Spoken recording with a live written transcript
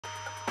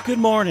Good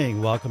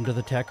morning. Welcome to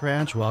the Tech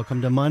Ranch.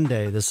 Welcome to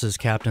Monday. This is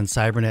Captain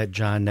Cybernet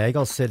John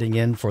Nagel sitting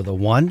in for the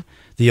one,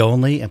 the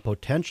only, and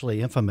potentially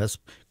infamous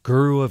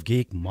guru of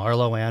geek,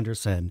 Marlo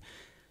Anderson.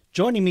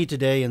 Joining me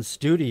today in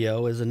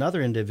studio is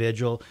another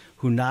individual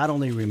who not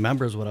only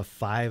remembers what a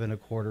 5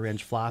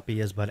 1/4-inch floppy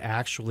is, but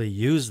actually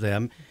used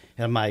them,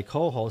 and my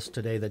co-host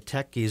today, the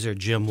tech geezer,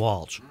 Jim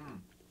Walsh.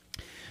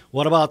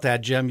 What about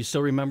that, Jim? You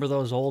still remember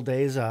those old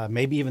days?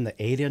 Maybe even the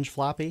 8-inch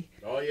floppy?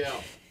 Oh, yeah.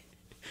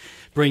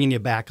 Bringing you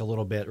back a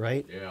little bit,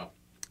 right? Yeah.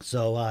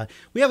 So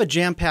we have a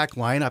jam-packed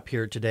lineup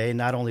here today.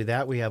 Not only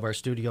that, we have our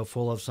studio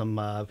full of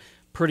some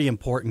pretty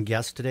important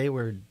guests today.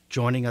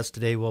 Joining us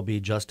today will be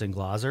Justin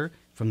Glauser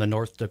from the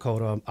North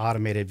Dakota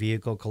Automated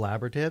Vehicle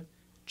Collaborative,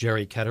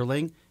 Jerry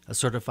Ketterling, a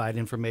certified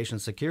information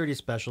security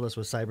specialist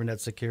with Cybernet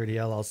Security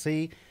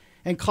LLC,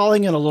 and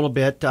calling in a little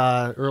bit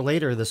or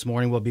later this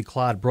morning will be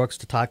Claude Brooks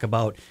to talk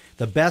about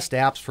the best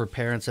apps for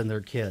parents and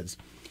their kids.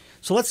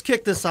 So let's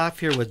kick this off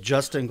here with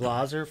Justin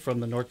Glauser from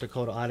the North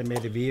Dakota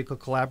Automated Vehicle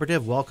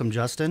Collaborative. Welcome,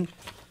 Justin.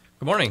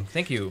 Good morning.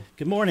 Thank you.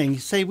 Good morning.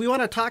 Say, we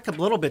want to talk a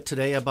little bit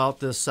today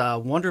about this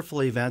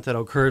wonderful event that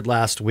occurred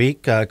last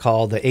week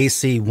called the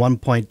AC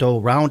 1.0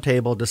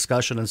 Roundtable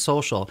Discussion and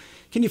Social.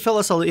 Can you fill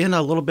us in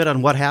a little bit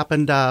on what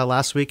happened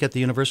last week at the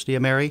University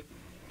of Mary?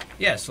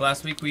 Yes,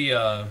 last week we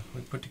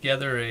put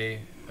together a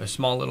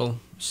small little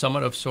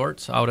summit of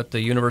sorts out at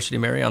the University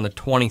of Mary on the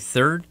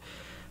 23rd.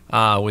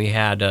 We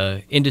had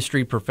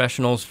industry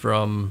professionals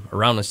from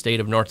around the state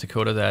of North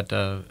Dakota that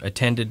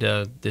attended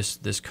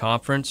this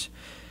conference.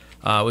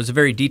 It was a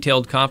very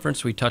detailed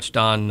conference. We touched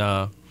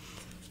on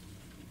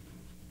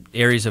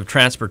areas of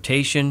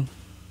transportation,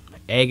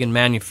 ag and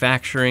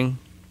manufacturing,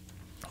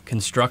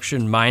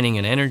 construction, mining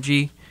and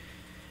energy,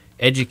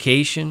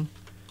 education,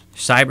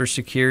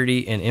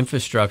 cybersecurity, and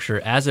infrastructure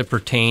as it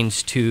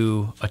pertains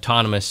to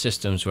autonomous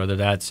systems, whether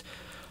that's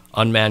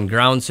unmanned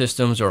ground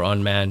systems or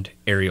unmanned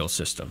aerial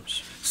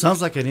systems.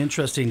 Sounds like an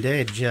interesting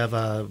day. Did you have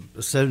a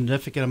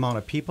significant amount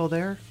of people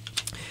there?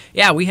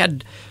 Yeah, we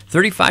had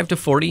 35 to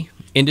 40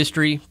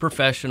 industry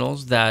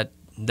professionals that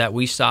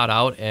we sought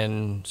out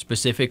and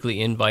specifically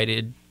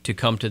invited to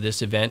come to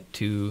this event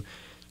to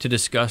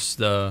discuss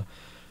the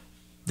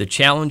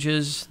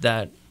challenges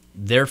that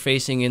they're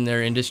facing in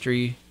their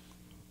industry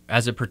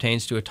as it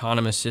pertains to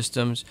autonomous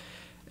systems,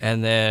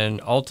 and then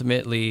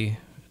ultimately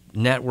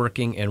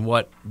networking and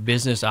what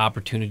business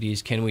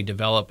opportunities can we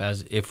develop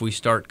as if we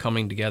start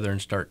coming together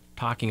and start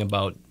talking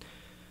about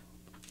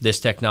this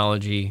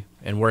technology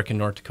and work in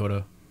North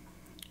Dakota,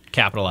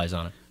 capitalize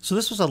on it. So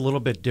this was a little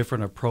bit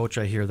different approach,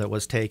 I hear, that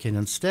was taken.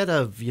 Instead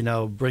of,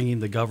 bringing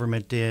the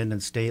government in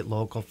and state,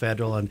 local,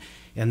 federal, and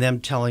them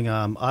telling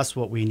us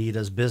what we need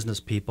as business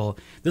people,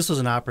 this was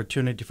an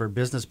opportunity for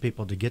business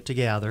people to get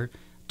together,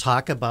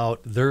 talk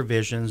about their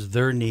visions,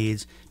 their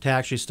needs, to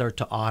actually start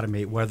to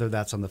automate, whether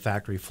that's on the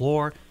factory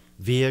floor,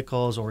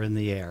 vehicles, or in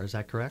the air. Is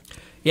that correct?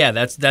 Yeah,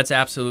 that's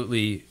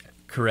absolutely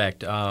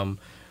correct.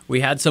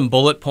 We had some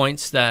bullet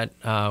points that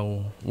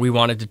we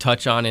wanted to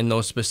touch on in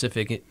those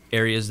specific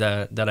areas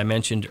that I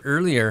mentioned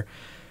earlier.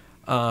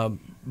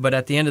 But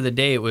at the end of the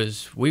day,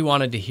 we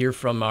wanted to hear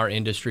from our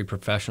industry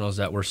professionals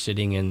that were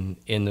sitting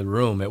in the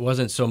room. It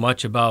wasn't so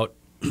much about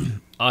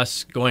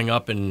us going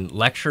up and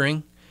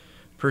lecturing,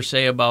 per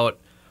se, about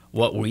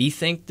what we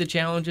think the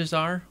challenges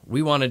are.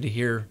 We wanted to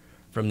hear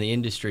from the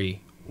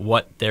industry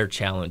what their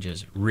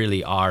challenges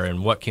really are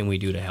and what can we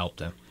do to help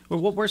them. Well,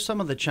 what were some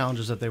of the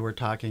challenges that they were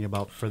talking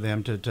about for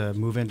them to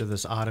move into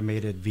this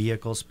automated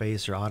vehicle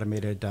space or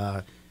automated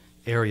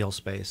aerial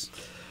space?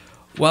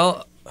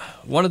 Well,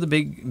 one of the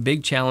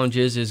big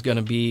challenges is going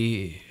to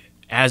be,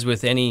 as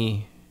with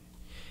any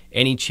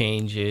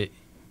change,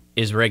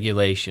 is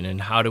regulation,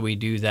 and how do we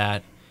do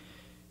that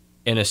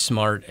in a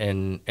smart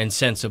and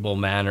sensible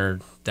manner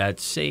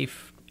that's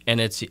safe and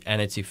it's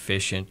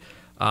efficient.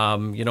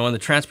 In the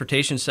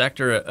transportation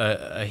sector,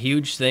 a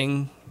huge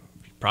thing,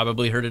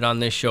 probably heard it on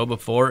this show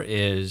before,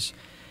 is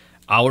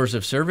hours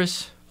of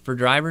service for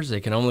drivers.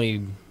 They can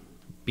only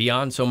be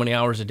on so many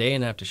hours a day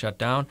and have to shut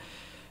down.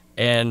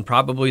 And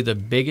probably the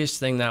biggest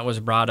thing that was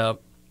brought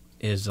up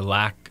is the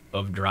lack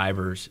of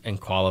drivers and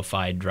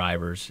qualified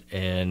drivers.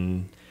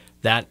 And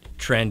that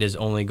trend is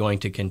only going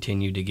to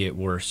continue to get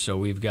worse. So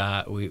we've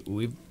got a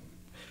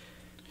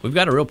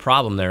real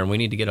problem there, and we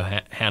need to get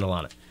a handle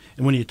on it.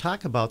 And when you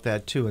talk about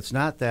that, too, it's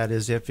not that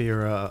as if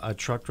you're a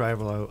truck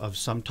driver of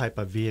some type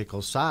of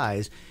vehicle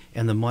size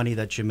and the money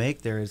that you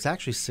make there is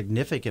actually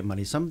significant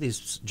money. Some of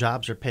these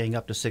jobs are paying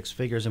up to six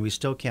figures, and we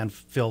still can't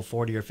fill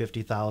 40 or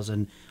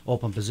 50,000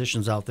 open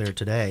positions out there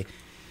today.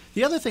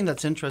 The other thing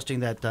that's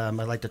interesting that I'd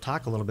like to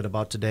talk a little bit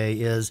about today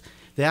is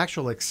the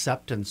actual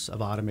acceptance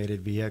of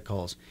automated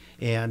vehicles.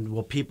 And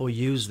will people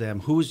use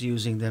them? Who's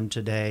using them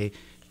today?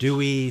 Do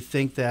we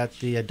think that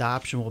the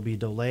adoption will be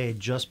delayed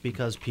just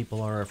because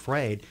people are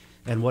afraid?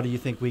 And what do you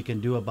think we can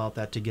do about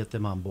that to get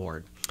them on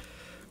board?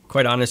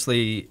 Quite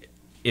honestly,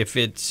 if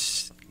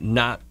it's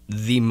not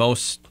the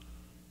most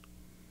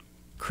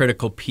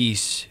critical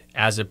piece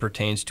as it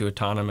pertains to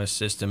autonomous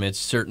system, it's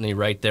certainly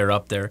right there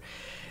up there,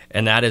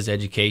 and that is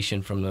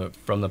education from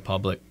the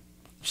public.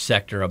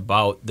 sector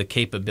about the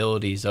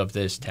capabilities of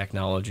this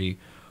technology,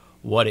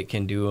 what it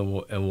can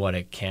do and what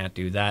it can't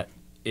do. That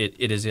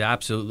it is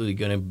absolutely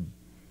going to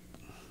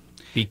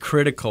be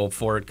critical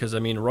for it, because I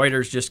mean,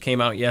 Reuters just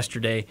came out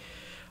yesterday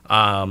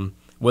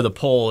with a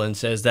poll and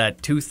says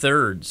that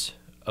 2/3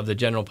 of the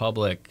general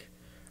public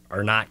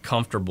are not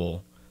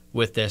comfortable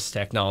with this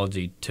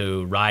technology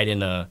to ride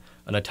in an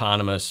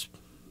autonomous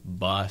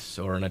bus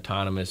or an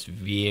autonomous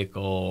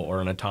vehicle or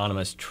an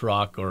autonomous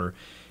truck, or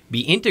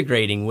be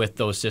integrating with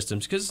those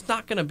systems, because it's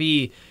not going to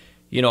be,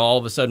 all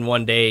of a sudden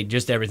one day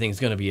just everything's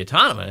going to be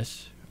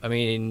autonomous. I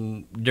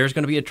mean, there's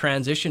going to be a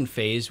transition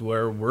phase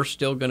where we're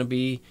still going to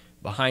be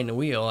behind the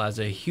wheel as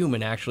a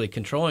human actually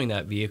controlling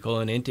that vehicle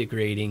and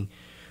integrating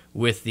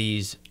with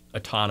these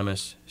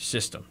autonomous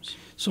systems.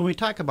 So when we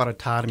talk about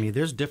autonomy,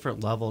 there's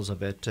different levels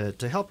of it.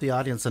 To help the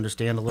audience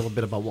understand a little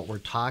bit about what we're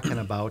talking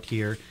about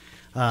here,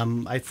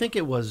 I think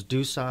it was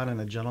Doosan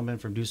and a gentleman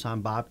from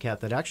Doosan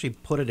Bobcat that actually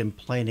put it in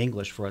plain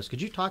English for us.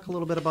 Could you talk a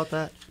little bit about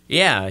that?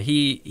 Yeah,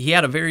 he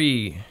had a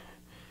very,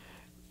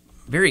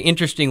 very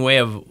interesting way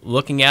of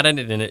looking at it,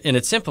 and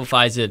it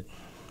simplifies it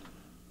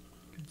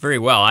very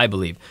well, I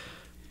believe.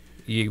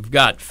 You've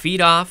got feet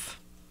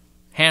off,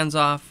 hands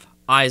off,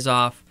 eyes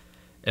off,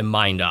 and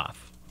mind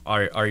off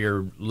are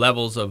your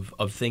levels of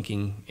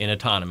thinking in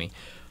autonomy.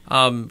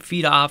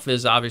 Feet off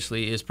is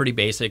pretty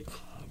basic.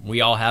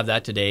 We all have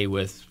that today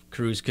with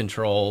cruise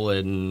control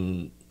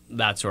and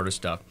that sort of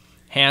stuff.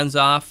 Hands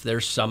off,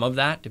 there's some of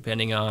that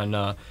depending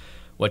on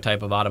what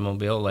type of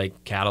automobile.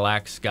 Like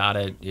Cadillac's got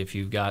it. If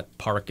you've got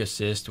park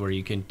assist where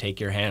you can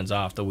take your hands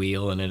off the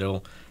wheel and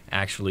it'll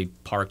actually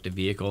park the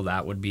vehicle,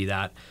 that would be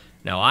that.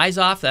 Now eyes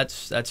off,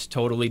 that's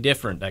totally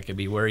different. That could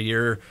be where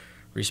you're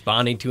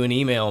responding to an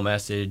email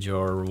message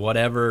or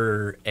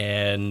whatever,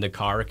 and the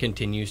car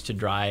continues to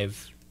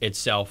drive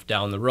itself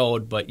down the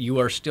road, but you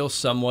are still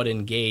somewhat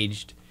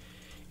engaged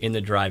in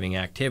the driving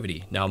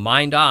activity. Now,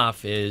 mind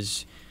off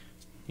is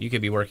you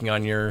could be working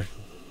on your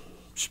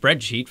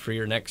spreadsheet for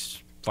your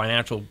next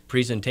financial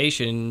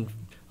presentation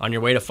on your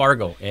way to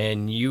Fargo,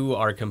 and you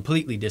are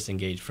completely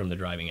disengaged from the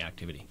driving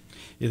activity.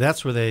 Yeah,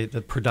 that's where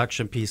the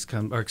production piece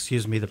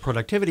the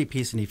productivity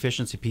piece and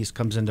efficiency piece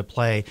comes into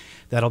play.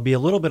 That'll be a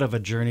little bit of a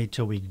journey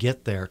till we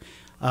get there.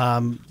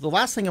 The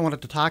last thing I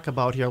wanted to talk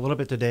about here a little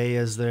bit today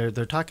is they're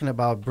talking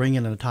about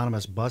bringing an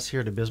autonomous bus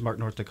here to Bismarck,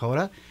 North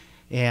Dakota.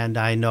 And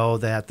I know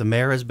that the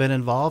mayor has been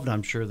involved.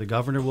 I'm sure the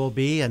governor will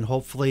be, and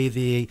hopefully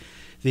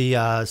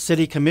the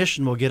city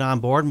commission will get on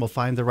board and we'll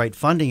find the right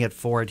funding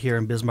for it here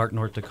in Bismarck,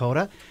 North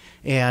Dakota.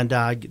 And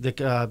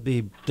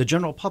the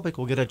general public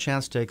will get a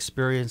chance to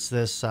experience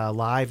this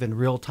live in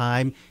real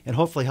time and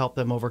hopefully help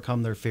them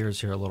overcome their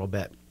fears here a little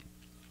bit.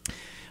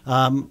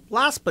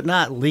 Last but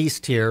not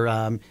least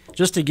here,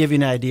 just to give you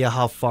an idea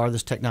how far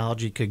this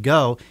technology could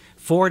go,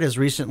 Ford has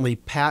recently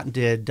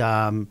patented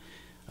the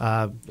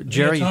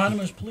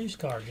autonomous police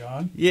car,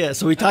 John. Yeah,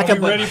 so we talk Are we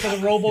about ready for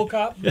the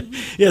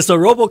RoboCop? Yeah, so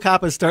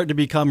RoboCop is starting to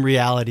become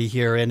reality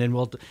here, and then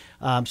we'll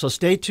so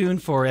stay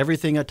tuned for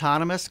everything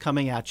autonomous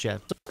coming at you.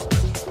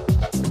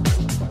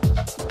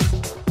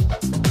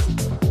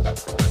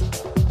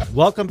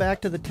 Welcome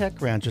back to the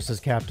Tech Ranch. This is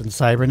Captain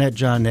Cybernet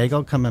John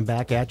Nagel coming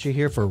back at you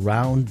here for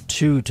round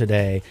 2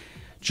 today.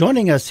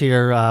 Joining us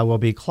here will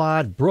be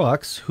Claude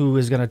Brooks, who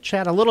is going to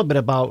chat a little bit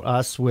about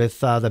us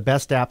with the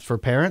best apps for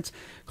parents.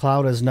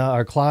 Claude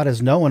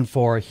is known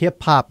for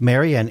Hip Hop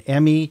Mary, an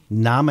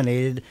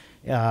Emmy-nominated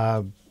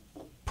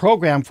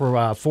program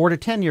for 4 to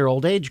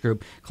 10-year-old age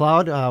group.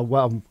 Claude,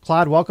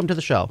 welcome to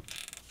the show.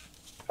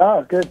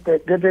 Oh, good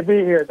to be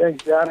here.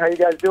 Thanks, John. How you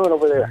guys doing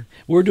over there?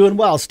 We're doing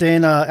well.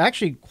 Staying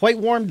actually quite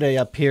warm today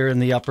up here in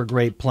the Upper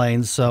Great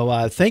Plains.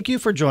 So thank you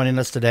for joining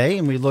us today,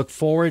 and we look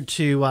forward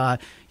to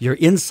your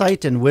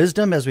insight and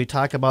wisdom as we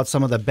talk about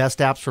some of the best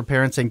apps for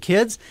parents and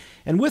kids.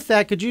 And with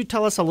that, could you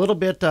tell us a little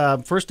bit,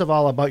 first of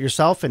all, about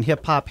yourself and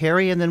Hip Hop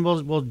Harry, and then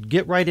we'll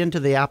get right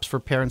into the apps for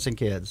parents and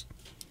kids.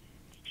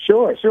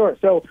 Sure.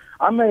 So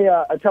I'm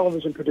a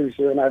television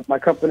producer, and my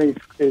company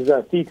is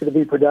C to the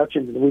B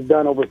Productions, and we've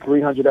done over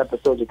 300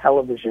 episodes of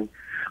television.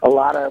 A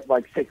lot of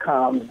like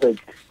sitcoms, like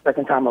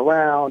Second Time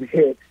Around,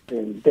 Hits,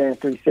 and Dance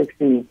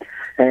 360.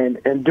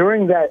 And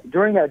during that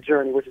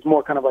journey, which is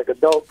more kind of like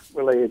adult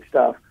related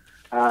stuff,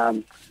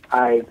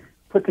 I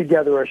put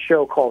together a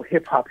show called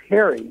Hip Hop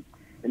Harry,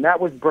 and that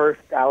was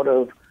birthed out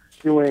of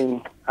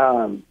doing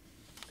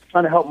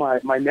trying to help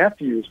my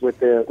nephews with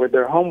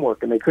their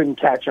homework, and they couldn't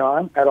catch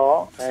on at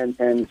all.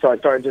 And so I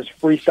started just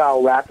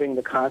freestyle rapping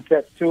the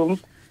concepts to them,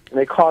 and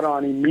they caught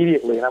on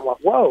immediately. And I'm like,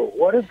 whoa,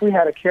 what if we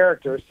had a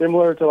character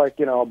similar to like,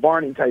 a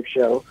Barney type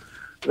show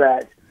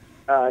that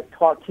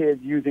taught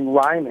kids using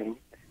rhyming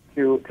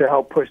to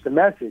help push the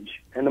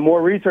message? And the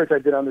more research I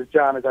did on this,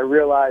 John, is I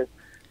realized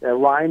that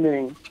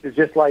rhyming is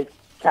just like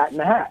Cat in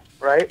the Hat,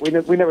 right? We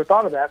never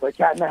thought of that, but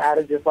Cat in the Hat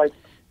is just like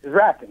is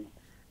rapping.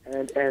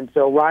 And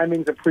so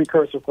rhyming's a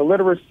precursor for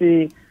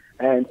literacy,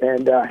 and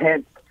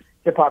hence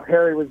Hip Hop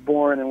Harry was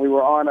born, and we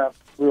were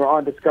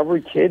on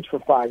Discovery Kids for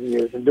 5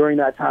 years, and during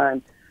that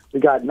time we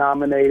got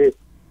nominated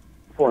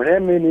for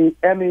an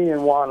Emmy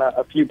and won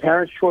a few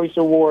Parents' Choice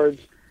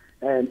Awards,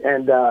 and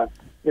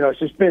you know, it's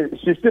just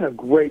been a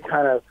great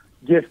kind of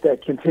gift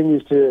that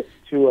continues to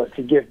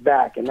give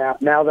back. And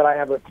now that I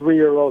have a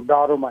 3-year-old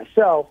daughter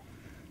myself,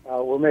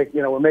 we're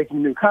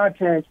making new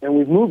content, and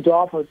we've moved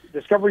off of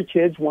Discovery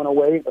Kids went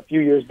away a few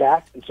years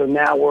back, and so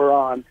now we're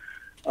on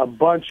a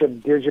bunch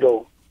of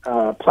digital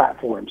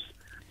platforms.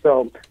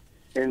 So,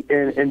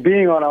 in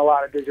being on a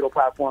lot of digital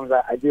platforms,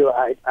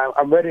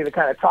 I'm ready to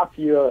kind of talk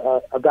to you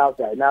about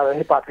that. Now that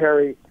Hip Hop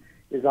Harry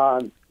is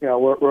on, you know,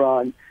 we're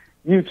on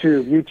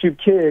YouTube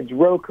Kids,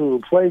 Roku,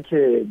 Play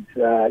Kids,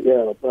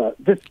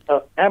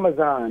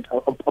 Amazon,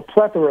 a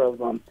plethora of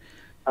them.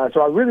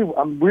 So I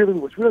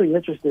was really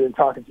interested in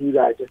talking to you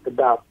guys just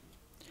about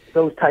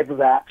those type of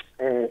apps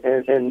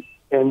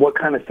and what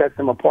kind of sets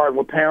them apart,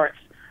 what parents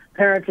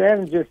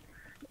and just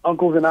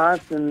uncles and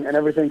aunts and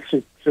everything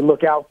should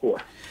look out for.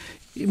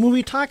 When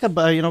we talk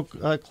about,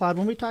 Claude,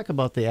 when we talk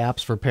about the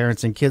apps for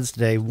parents and kids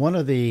today, one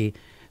of the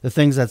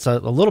things that's a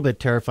little bit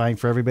terrifying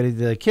for everybody,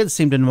 the kids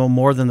seem to know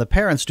more than the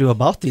parents do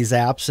about these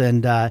apps,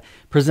 and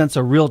presents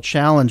a real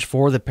challenge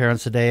for the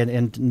parents today,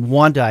 and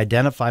one, to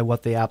identify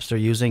what the apps are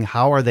using,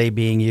 how are they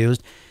being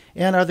used,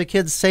 and are the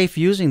kids safe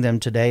using them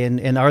today,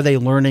 and are they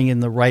learning in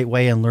the right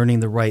way and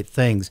learning the right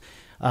things?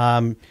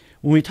 When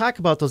we talk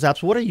about those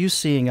apps, what are you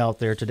seeing out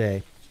there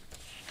today?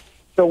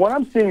 So what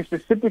I'm seeing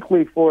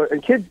specifically for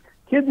kids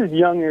as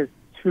young as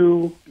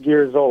 2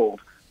 years old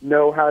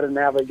know how to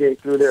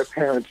navigate through their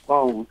parents'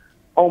 phone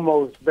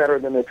almost better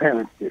than their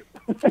parents do.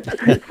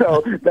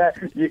 So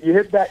that you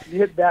hit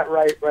that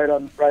right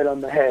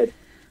on the head.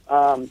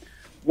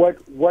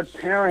 What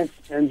parents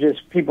and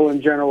just people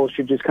in general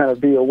should just kind of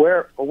be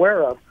aware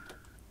of.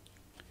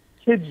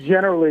 Kids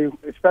generally,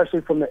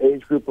 especially from the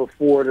age group of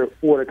 4 to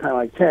kind of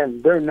like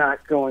 10, they're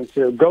not going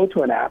to go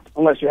to an app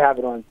unless you have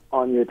it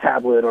on your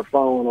tablet or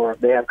phone, or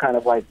they have kind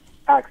of like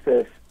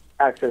access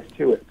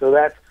to it. So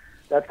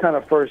that's kind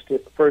of first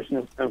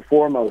and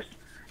foremost.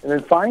 And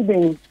then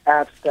finding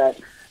apps that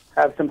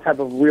have some type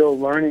of real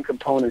learning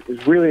component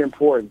is really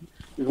important.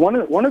 Because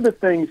one of the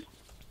things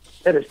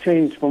that has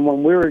changed from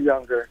when we were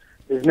younger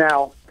is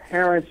now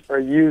parents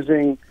are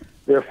using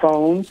their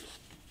phones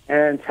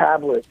and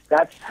tablets.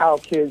 That's how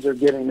kids are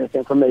getting this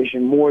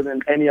information more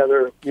than any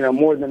other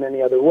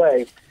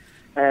way.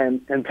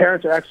 And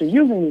parents are actually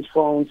using these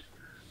phones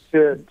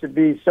to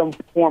be some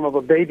form of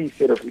a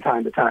babysitter from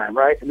time to time,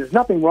 right? And there's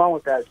nothing wrong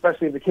with that,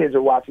 especially if the kids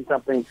are watching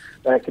something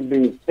that can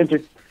be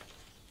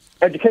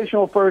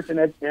educational first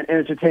and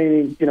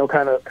entertaining,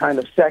 kind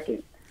of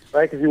second,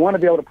 right? Because you want to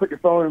be able to put your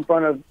phone in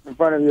front of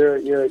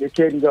your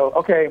kid and go,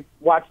 okay,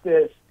 watch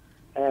this,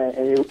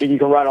 and you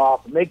can run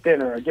off and make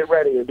dinner or get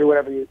ready or do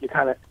whatever you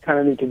kind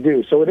of need to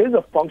do. So it is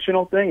a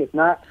functional thing. It's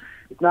not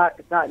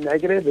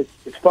negative.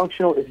 It's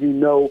functional if you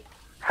know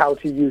how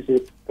to use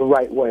it the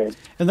right way.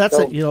 And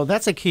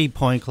that's a key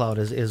point, Claude,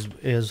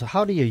 is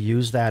how do you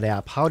use that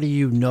app? How do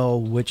you know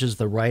which is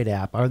the right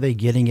app? Are they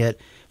getting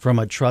it from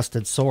a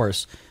trusted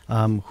source?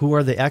 Who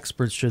are the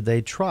experts should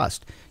they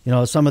trust?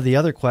 Some of the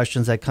other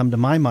questions that come to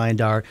my mind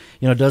are,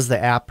 does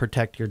the app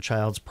protect your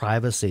child's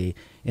privacy?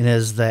 And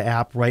is the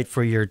app right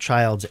for your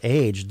child's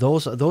age?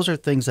 Those are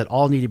things that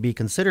all need to be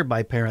considered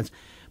by parents.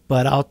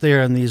 But out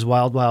there in these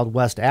wild, wild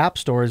west app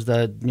stores,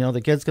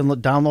 the kids can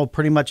download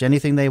pretty much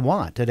anything they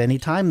want at any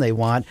time they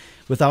want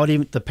without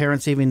even the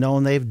parents even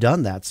knowing they've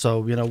done that.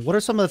 So, what are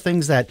some of the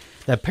things that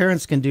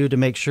parents can do to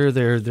make sure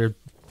their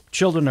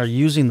children are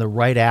using the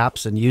right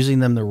apps and using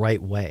them the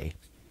right way?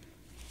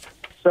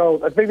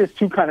 So I think there's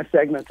two kind of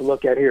segments to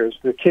look at here. Is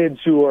the kids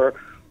who are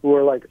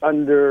like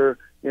under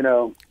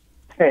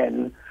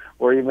 10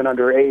 or even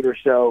under 8 or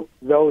so.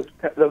 Those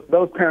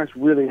parents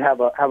really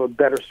have a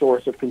better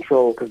source of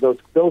control, because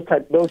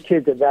those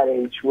kids at that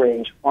age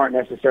range aren't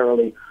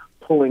necessarily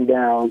going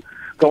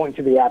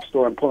to the app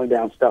store and pulling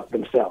down stuff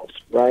themselves,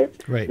 right?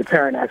 Right. The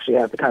parent actually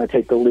has to kind of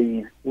take the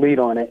lead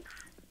on it.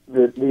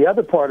 The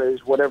other part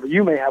is whatever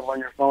you may have on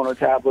your phone or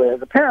tablet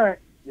as a parent,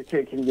 your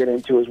kid can get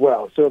into as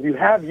well. So if you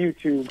have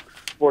YouTube,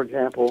 for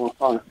example,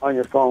 on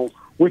your phone,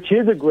 which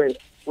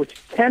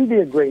can be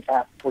a great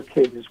app for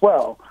kids as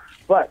well,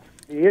 but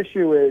the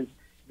issue is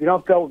if you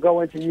don't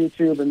go into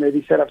YouTube and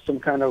maybe set up some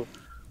kind of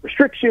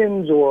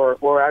restrictions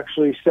or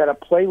actually set a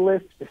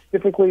playlist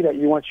specifically that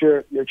you want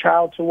your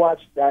child to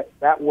watch,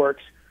 that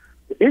works.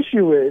 The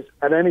issue is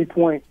at any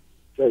point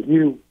that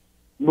you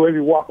maybe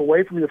walk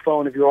away from your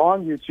phone, if you're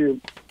on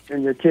YouTube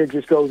and your kid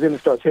just goes in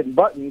and starts hitting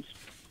buttons,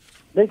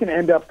 they can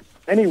end up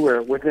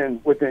anywhere within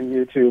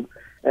YouTube.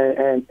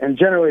 And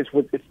generally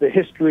it's the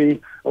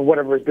history of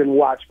whatever has been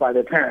watched by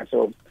their parents.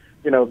 So,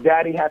 if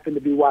daddy happened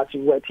to be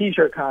watching wet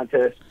t-shirt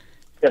contest,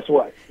 guess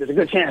what? There's a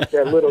good chance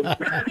that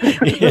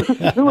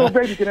the little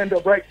baby can end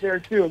up right there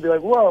too and be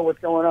like, whoa, what's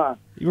going on?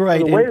 You're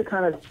right. So the way to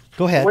kind of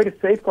go ahead. The way to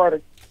safeguard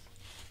it.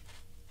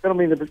 I don't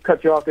mean to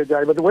cut you off there,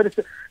 Daddy, but the way to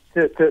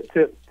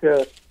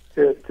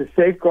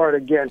safeguard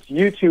against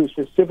YouTube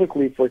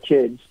specifically for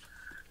kids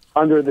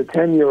under the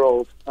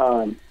 10-year-old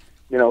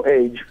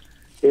age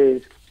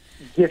is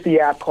get the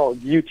app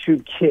called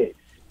YouTube Kids.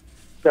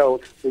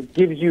 So it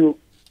gives you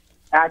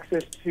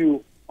access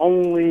to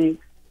only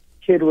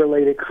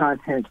kid-related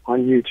content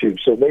on YouTube.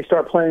 So they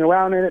start playing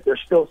around in it, they're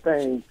still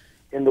staying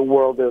in the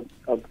world of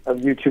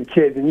YouTube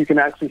Kids, and you can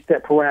actually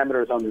set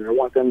parameters on there. I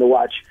want them to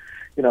watch,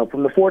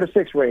 from the 4 to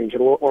 6 range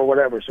or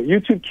whatever. So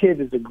YouTube Kids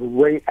is a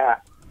great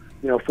app,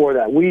 for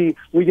that. We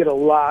get a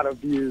lot of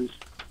views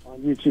on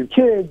YouTube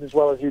Kids as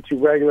well as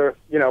YouTube Regular.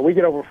 We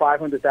get over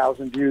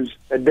 500,000 views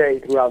a day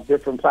throughout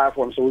different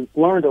platforms. So we've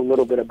learned a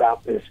little bit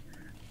about this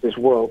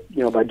world,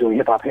 by doing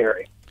Hip Hop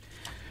Harry.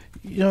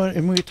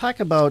 And we talk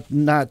about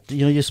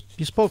you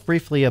spoke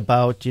briefly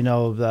about,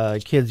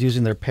 the kids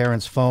using their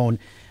parents' phone.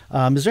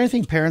 Is there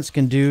anything parents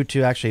can do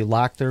to actually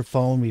lock their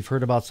phone? We've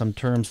heard about some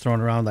terms thrown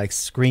around like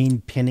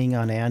screen pinning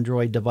on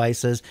Android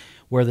devices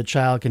where the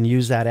child can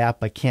use that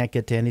app but can't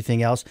get to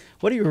anything else.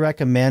 What do you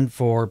recommend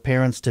for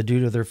parents to do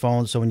to their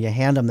phones so when you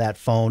hand them that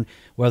phone,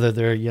 whether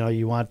they're,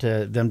 you want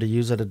them to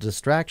use it as a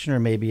distraction or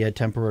maybe a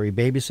temporary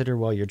babysitter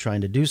while you're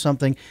trying to do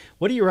something,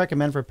 what do you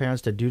recommend for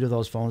parents to do to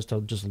those phones to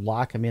just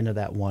lock them into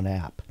that one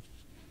app?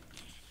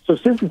 So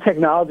since the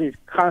technology is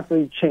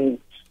constantly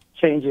changing,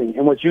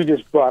 and what you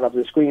just brought up,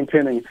 the screen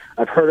pinning,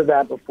 I've heard of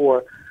that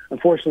before.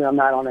 Unfortunately, I'm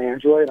not on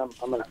Android.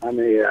 I'm a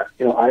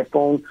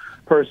iPhone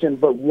person.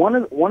 But one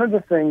of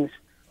the things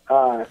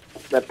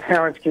that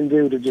parents can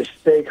do to just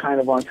stay kind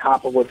of on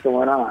top of what's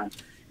going on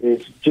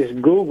is just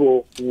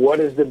Google what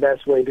is the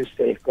best way to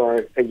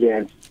safeguard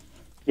against.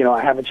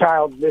 I have a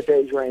child this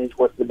age range.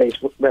 What's the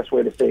best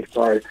way to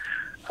safeguard,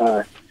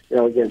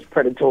 against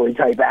predatory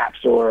type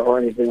apps or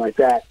anything like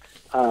that?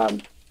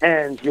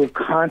 And you're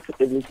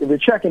if you're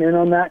checking in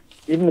on that,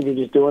 even if you're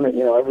just doing it,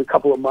 every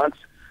couple of months,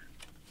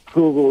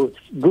 Google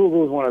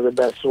is one of the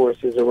best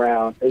sources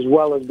around, as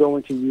well as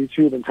going to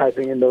YouTube and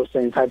typing in those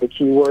same type of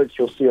keywords.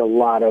 You'll see a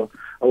lot of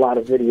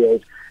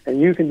videos, and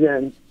you can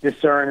then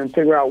discern and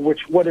figure out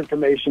what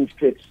information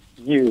fits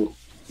you,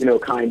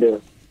 kind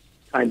of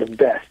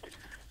best.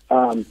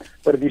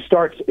 But if you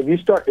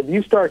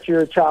start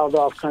your child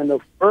off kind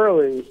of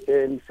early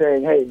in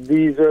saying, hey,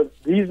 these are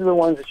the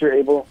ones that you're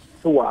able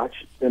to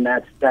watch, then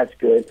that's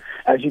good.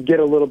 As you get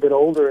a little bit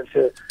older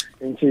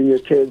into your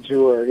kids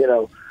who are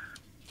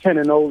 10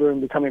 and older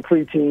and becoming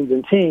preteens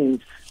and teens,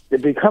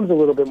 it becomes a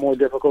little bit more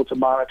difficult to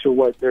monitor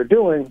what they're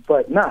doing,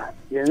 but not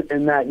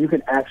in that you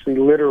can actually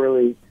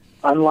literally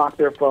unlock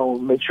their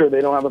phone, make sure they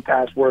don't have a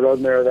password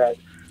on there that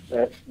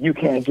you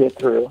can't get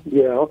through,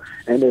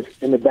 and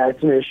if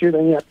that's an issue,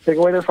 then you have to take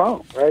away their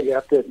phone, right? You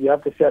have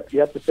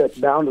to set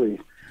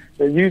boundaries.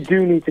 So you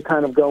do need to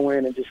kind of go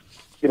in and just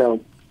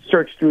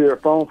search through their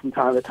phone from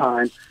time to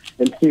time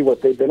and see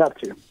what they've been up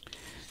to.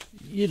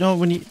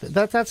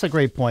 That's a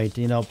great point.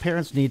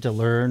 Parents need to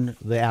learn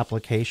the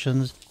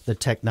applications, the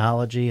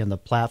technology, and the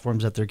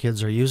platforms that their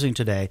kids are using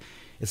today.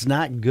 It's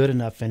not good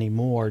enough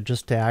anymore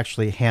just to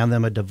actually hand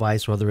them a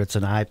device, whether it's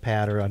an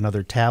iPad or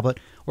another tablet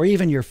or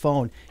even your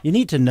phone. You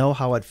need to know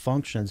how it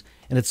functions,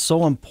 and it's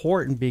so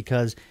important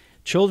because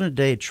children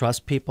today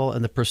trust people,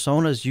 and the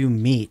personas you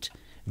meet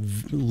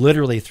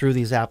literally through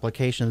these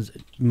applications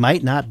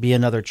might not be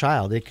another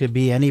child. It could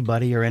be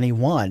anybody or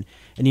anyone,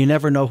 and you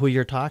never know who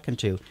you're talking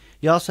to.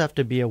 You also have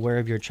to be aware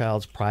of your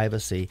child's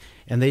privacy,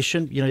 and they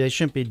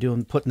shouldn't be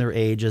putting their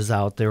ages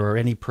out there or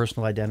any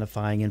personal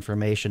identifying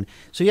information.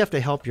 So you have to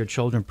help your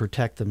children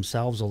protect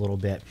themselves a little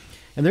bit.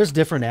 And there's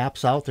different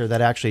apps out there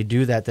that actually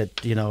do that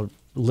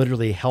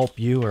literally help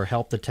you or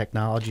help the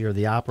technology or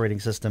the operating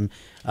system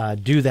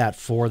do that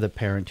for the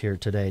parent here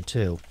today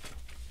too.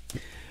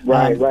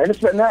 Right.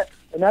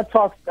 And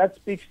that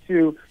speaks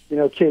to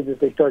kids as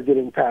they start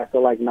getting past the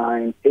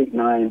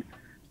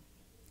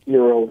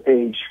 8-9-year-old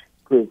age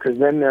group, because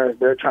then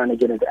they're trying to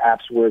get into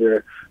apps where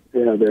they're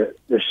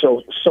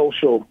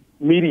social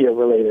media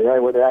related,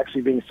 right? Where they're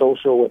actually being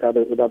social with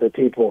other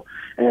people,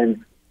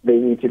 and they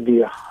need to be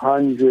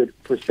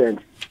 100%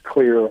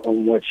 clear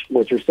on what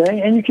you're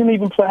saying. And you can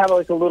even have a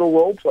little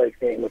role play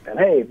thing with them.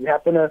 Hey, if you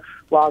happen to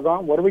log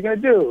on, what are we going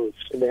to do?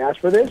 Should they ask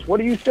for this? What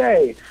do you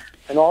say?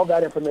 And all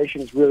that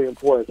information is really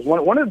important.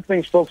 Because one of the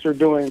things folks are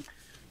doing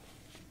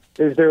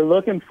is they're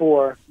looking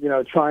for,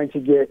 trying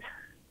to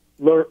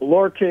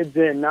lure kids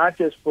in, not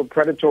just for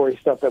predatory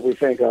stuff that we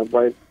think of,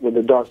 right, with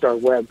the dark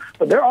web,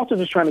 but they're also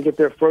just trying to get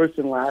their first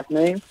and last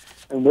name.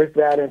 And with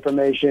that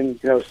information,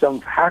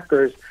 some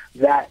hackers,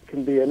 that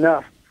can be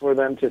enough for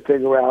them to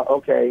figure out,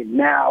 okay,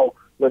 now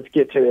let's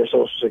get to their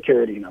social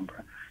security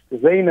number.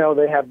 Because they know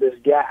they have this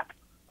gap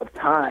of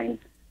time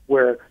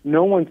where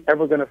no one's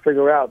ever going to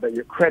figure out that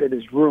your credit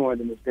is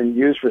ruined and it's been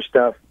used for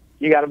stuff.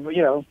 You got to,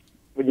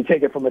 when you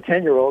take it from a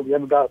 10-year-old, you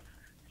have about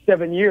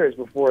 7 years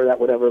before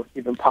that would ever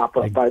even pop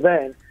up. By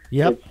then,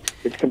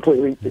 it's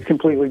completely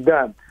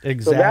done.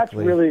 Exactly. So that's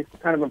really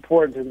kind of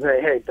important to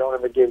say, hey, don't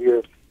ever give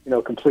your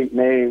complete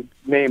name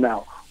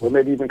out, or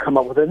maybe even come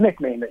up with a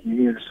nickname that you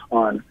use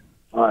on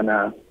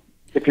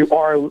if you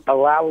are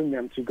allowing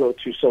them to go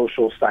to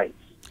social sites.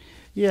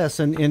 Yes,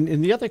 and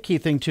the other key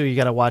thing, too, you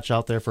got to watch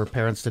out there for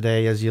parents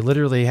today is you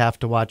literally have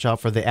to watch out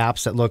for the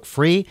apps that look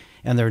free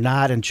and they're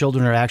not, and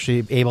children are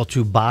actually able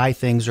to buy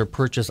things or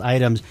purchase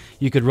items.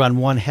 You could run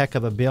one heck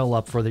of a bill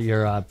up for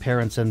your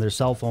parents and their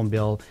cell phone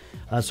bill,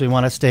 so we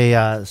want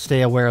to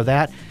stay aware of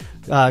that.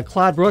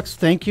 Claude Brooks,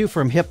 thank you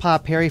from Hip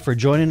Hop Harry for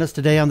joining us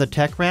today on the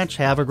Tech Ranch.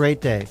 Have a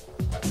great day.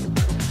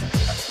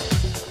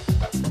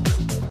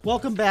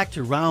 Welcome back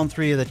to round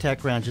 3 of the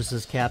Tech Ranch. This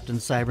is Captain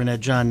Cybernet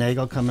John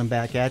Nagel coming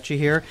back at you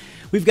here.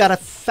 We've got a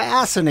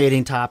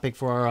fascinating topic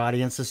for our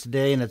audiences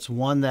today, and it's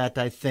one that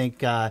I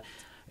think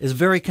is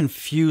very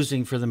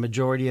confusing for the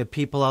majority of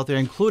people out there,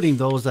 including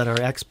those that are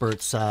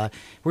experts. We're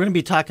going to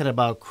be talking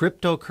about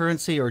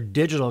cryptocurrency or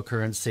digital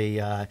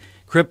currency.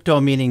 Crypto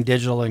meaning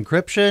digital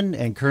encryption,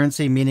 and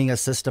currency meaning a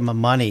system of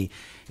money.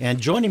 And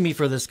joining me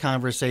for this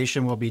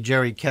conversation will be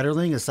Jerry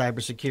Ketterling, a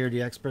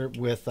cybersecurity expert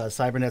with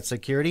Cybernet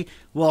Security.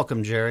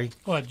 Welcome, Jerry.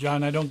 What,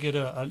 John, I don't get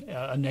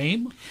a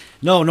name?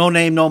 No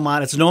name,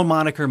 it's no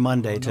moniker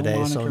Monday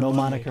today, so no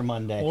moniker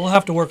Monday. We'll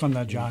have to work on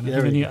that, John.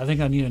 I think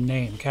I need a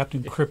name,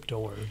 Captain Crypto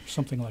or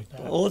something like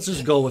that. Well, let's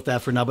just go with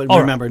that for now, but All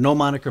remember, right. No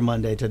moniker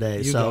Monday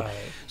today. So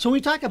when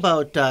we talk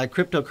about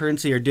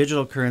cryptocurrency or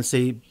digital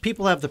currency,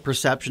 people have the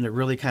perception it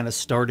really kind of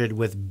started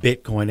with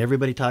Bitcoin.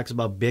 Everybody talks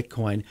about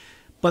Bitcoin.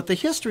 But the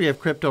history of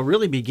crypto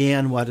really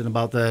began, in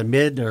about the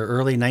mid or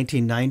early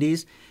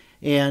 1990s.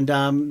 And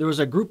there was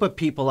a group of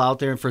people out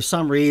there, and for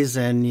some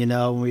reason,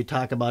 when we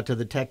talk about to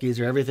the techies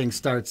or everything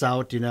starts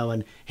out,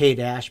 in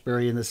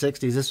Haight-Ashbury in the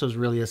 60s, this was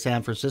really a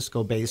San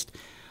Francisco-based,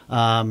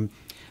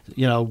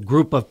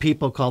 group of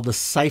people called the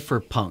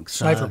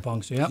cypherpunks.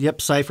 Cypherpunks, yeah. Yep,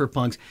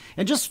 cypherpunks.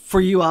 And just for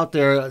you out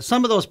there,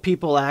 some of those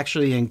people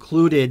actually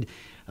included,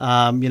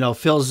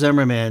 Phil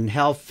Zimmerman,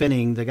 Hal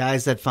Finning, the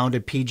guys that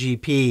founded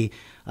PGP,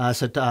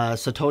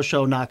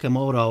 Satoshi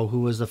Nakamoto,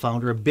 who was the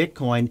founder of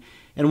Bitcoin,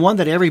 and one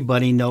that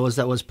everybody knows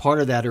that was part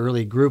of that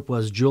early group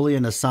was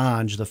Julian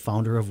Assange, the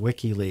founder of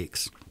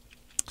WikiLeaks.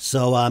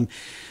 So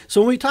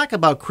when we talk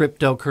about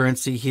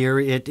cryptocurrency here,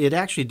 it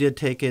actually did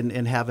take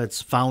and have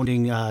its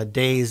founding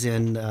days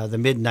in the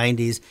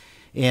mid-'90s,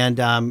 and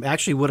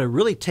actually would have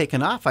really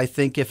taken off, I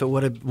think, if it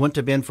wouldn't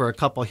have been for a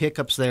couple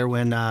hiccups there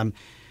when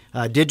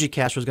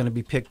DigiCash was going to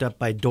be picked up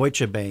by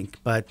Deutsche Bank,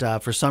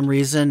 but for some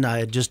reason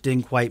it just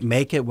didn't quite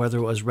make it, whether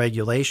it was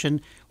regulation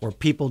or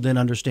people didn't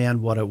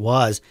understand what it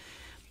was.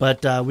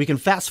 But we can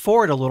fast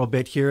forward a little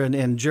bit here,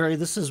 and Jerry,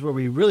 this is where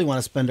we really want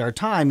to spend our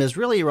time, is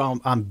really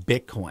around on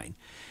Bitcoin.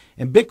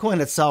 And Bitcoin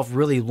itself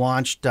really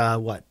launched,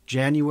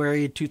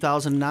 January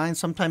 2009,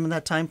 sometime in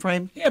that time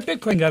frame? Yeah,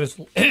 Bitcoin got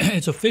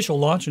its official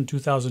launch in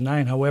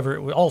 2009. However,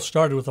 it all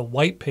started with a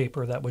white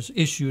paper that was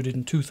issued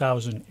in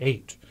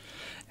 2008.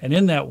 And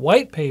in that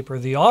white paper,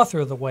 the author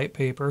of the white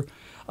paper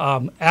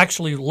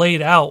actually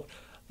laid out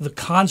the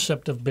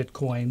concept of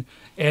Bitcoin,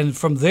 and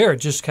from there it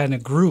just kind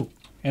of grew.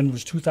 And it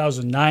was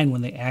 2009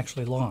 when they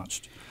actually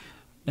launched.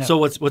 Now, so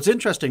what's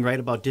interesting, right,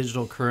 about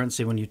digital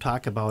currency when you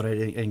talk about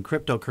it in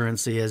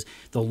cryptocurrency is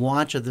the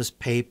launch of this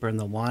paper and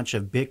the launch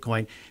of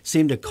Bitcoin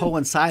seemed to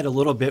coincide a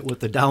little bit with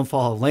the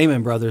downfall of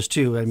Lehman Brothers,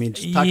 too. I mean,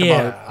 just talk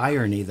about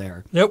irony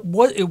there. It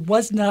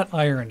was not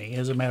irony,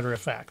 as a matter of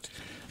fact.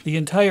 The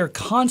entire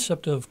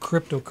concept of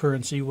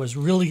cryptocurrency was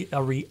really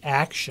a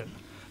reaction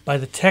by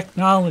the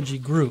technology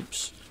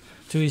groups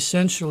to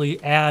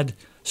essentially add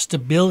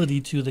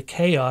stability to the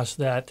chaos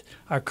that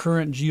our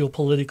current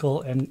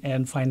geopolitical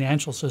and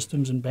financial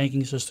systems and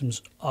banking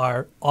systems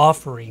are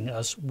offering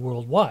us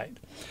worldwide.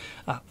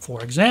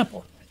 For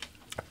example,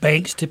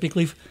 banks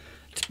typically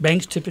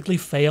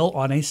fail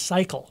on a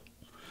cycle.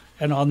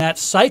 And on that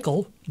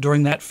cycle,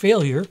 during that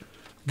failure,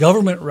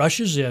 government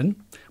rushes in,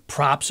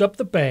 props up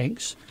the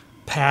banks,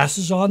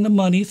 passes on the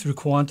money through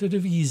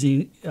quantitative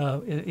easing,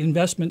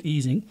 investment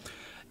easing,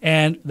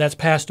 and that's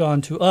passed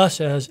on to us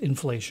as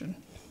inflation.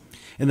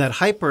 And that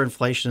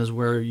hyperinflation is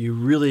where you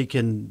really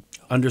can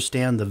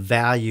understand the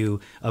value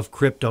of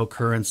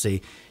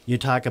cryptocurrency. You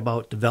talk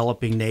about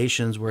developing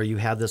nations where you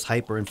have this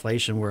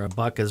hyperinflation where a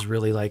buck is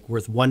really like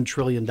worth $1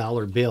 trillion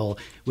bill,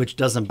 which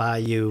doesn't buy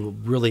you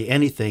really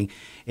anything.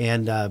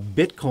 And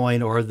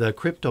Bitcoin or the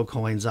crypto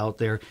coins out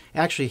there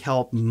actually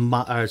help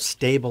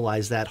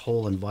stabilize that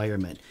whole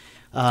environment.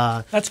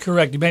 That's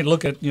correct. You may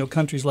look at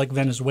countries like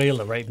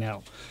Venezuela right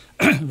now.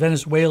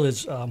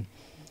 Venezuela's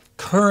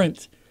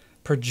current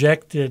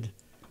projected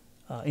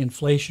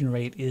inflation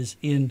rate is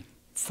in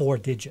 4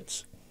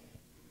 digits.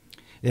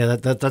 Yeah,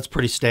 that's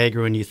pretty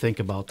staggering when you think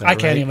about that. I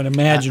can't even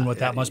imagine what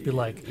that must be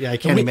like. Yeah, I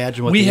can't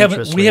imagine what the interest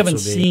rates We haven't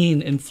would be.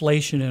 seen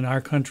inflation in our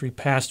country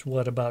past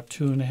about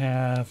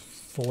 2.5%,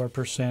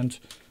 4%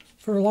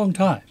 for a long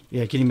time.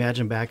 Yeah, can you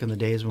imagine back in the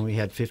days when we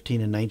had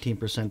 15 and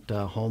 19%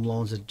 home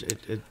loans?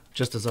 It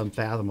just is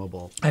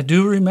unfathomable. I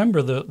do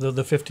remember the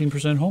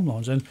 15% home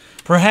loans, and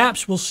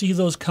perhaps we'll see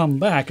those come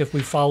back if we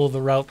follow the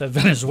route that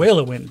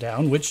Venezuela went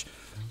down, which,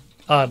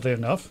 oddly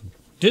enough,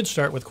 did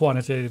start with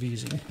quantitative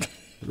easing.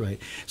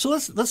 Right. So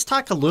let's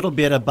talk a little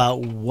bit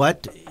about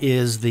what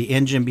is the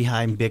engine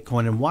behind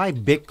Bitcoin and why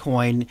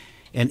Bitcoin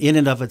and in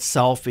and of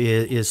itself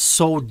is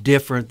so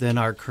different than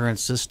our current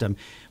system.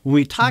 When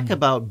we talk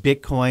about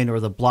Bitcoin or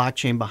the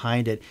blockchain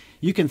behind it,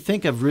 you can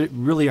think of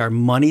really our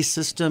money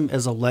system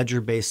as a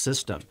ledger-based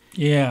system.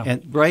 Yeah.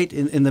 And right,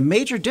 in the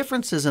major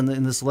differences in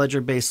this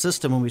ledger-based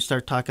system, when we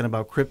start talking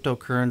about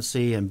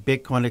cryptocurrency and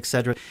Bitcoin, et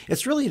cetera,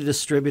 it's really a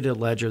distributed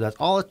ledger. That's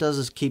all it does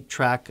is keep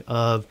track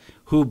of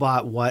who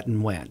bought what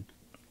and when.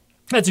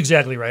 That's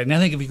exactly right. And I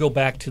think if you go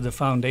back to the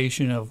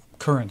foundation of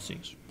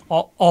currencies,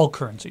 all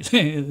currencies,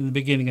 in the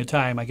beginning of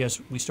time, I guess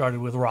we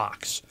started with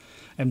rocks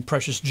and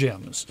precious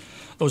gems.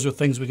 Those are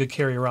things we could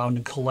carry around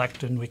and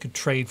collect, and we could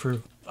trade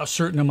for a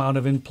certain amount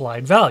of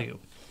implied value.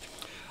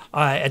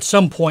 At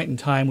some point in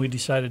time, we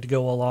decided to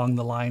go along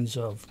the lines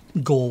of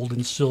gold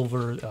and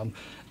silver,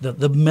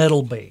 the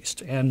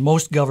metal-based, and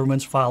most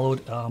governments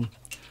followed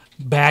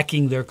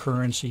backing their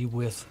currency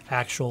with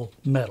actual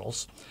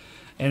metals.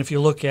 And if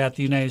you look at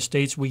the United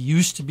States, we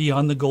used to be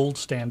on the gold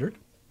standard,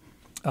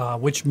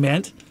 which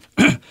meant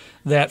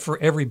that for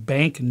every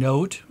bank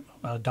note,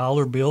 a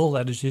dollar bill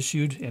that is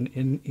issued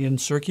in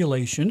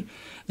circulation,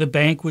 the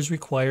bank was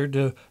required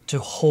to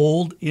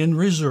hold in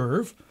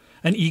reserve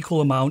an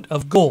equal amount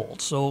of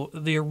gold. So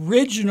the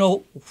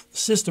original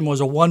system was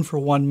a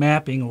one-for-one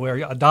mapping where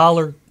a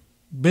dollar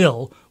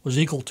bill was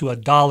equal to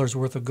 $1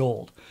 worth of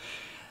gold.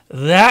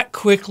 That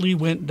quickly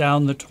went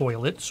down the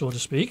toilet, so to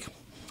speak,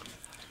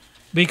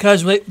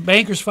 because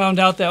bankers found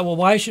out that, well,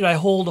 why should I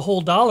hold a whole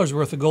dollar's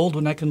worth of gold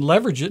when I can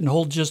leverage it and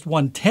hold just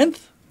 1/10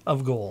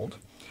 of gold?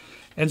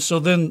 And so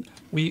then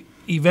we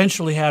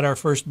eventually had our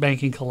first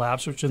banking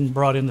collapse, which then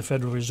brought in the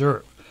Federal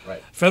Reserve.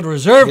 Right. Federal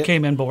Reserve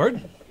came on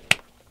board,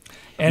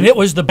 and it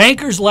was the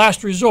banker's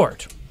last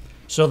resort.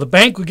 So the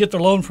bank would get their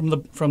loan from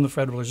the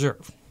Federal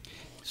Reserve.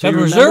 So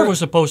Federal Reserve was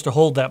supposed to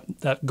hold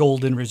that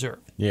gold in reserve.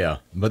 Yeah,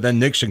 but then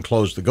Nixon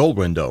closed the gold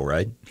window,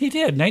 right? He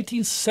did,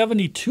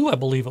 1972, I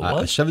believe it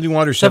was.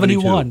 71 or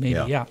 72. 71, maybe,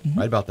 yeah. Mm-hmm.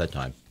 Right about that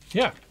time.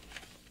 Yeah.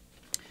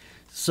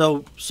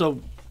 So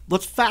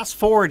let's fast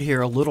forward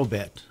here a little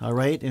bit, all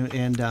right?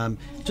 And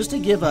just to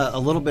give a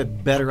little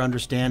bit better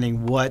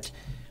understanding what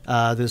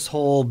this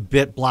whole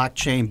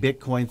blockchain,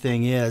 Bitcoin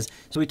thing is.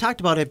 So we talked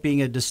about it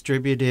being a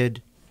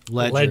distributed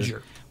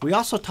ledger. We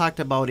also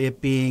talked about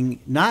it being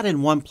not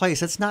in one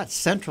place. It's not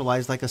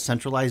centralized like a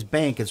centralized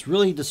bank. It's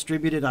really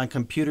distributed on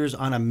computers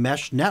on a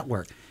mesh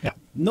network. Yeah.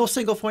 No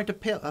single point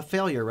of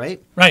failure, right?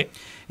 Right.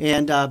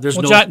 And there's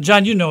well,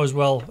 John, you know as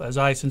well as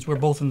I, since we're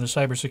both in the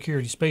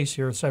cybersecurity space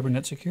here,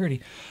 cybernet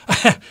security,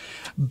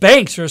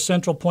 banks are a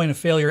central point of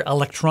failure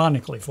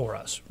electronically for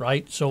us,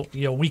 right? So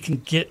we can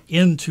get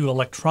into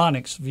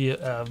electronics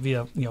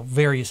via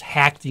various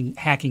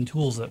hacking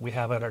tools that we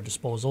have at our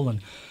disposal, and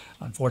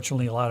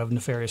unfortunately, a lot of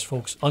nefarious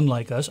folks,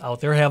 unlike us, out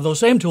there have those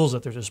same tools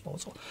at their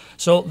disposal.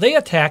 So they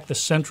attack the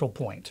central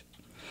point.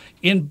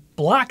 In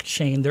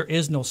blockchain, there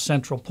is no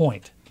central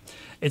point.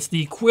 It's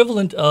the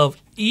equivalent of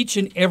each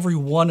and every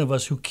one of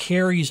us who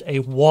carries a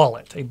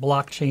wallet, a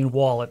blockchain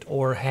wallet,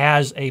 or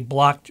has a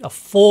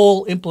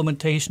full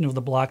implementation of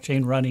the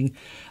blockchain running.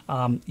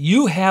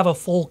 You have a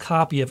full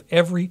copy of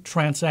every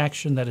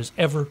transaction that has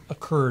ever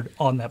occurred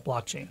on that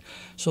blockchain.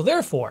 So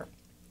therefore,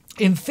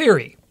 in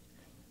theory,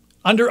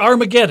 under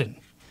Armageddon,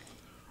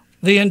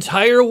 the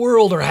entire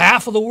world or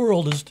half of the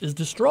world is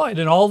destroyed,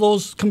 and all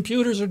those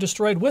computers are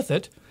destroyed with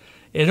it.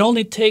 It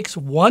only takes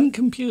one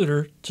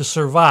computer to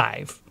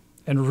survive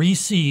and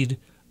reseed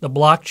the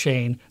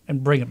blockchain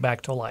and bring it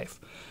back to life.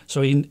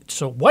 So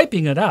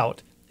wiping it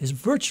out is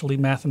virtually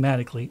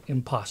mathematically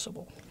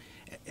impossible.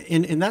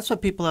 And that's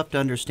what people have to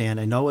understand.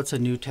 I know it's a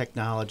new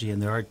technology, and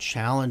there are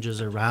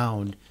challenges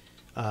around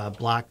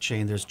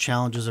blockchain. There's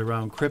challenges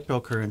around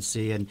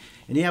cryptocurrency, and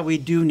yeah, we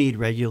do need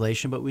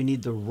regulation, but we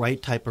need the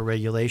right type of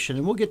regulation,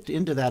 and we'll get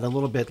into that a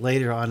little bit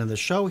later on in the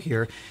show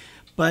here.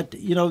 But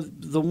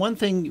the one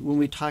thing when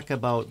we talk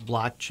about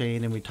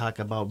blockchain and we talk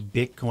about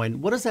Bitcoin,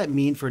 what does that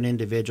mean for an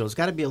individual? It's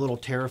got to be a little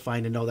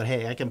terrifying to know that,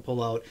 hey, I can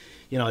pull out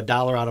 $1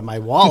 out of my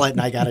wallet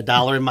and I got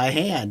 $1 in my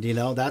hand.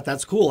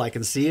 That's cool. I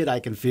can see it, I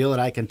can feel it,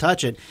 I can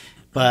touch it.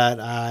 But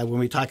when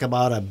we talk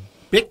about a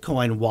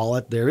Bitcoin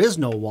wallet, there is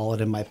no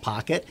wallet in my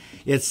pocket.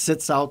 It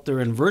sits out there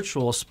in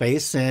virtual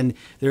space, and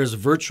there's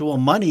virtual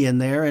money in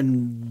there,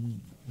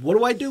 and what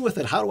do I do with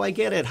it? How do I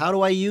get it? How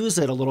do I use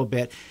it a little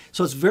bit?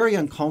 So it's very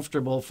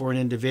uncomfortable for an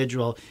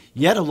individual,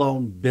 yet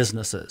alone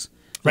businesses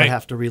that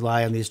have to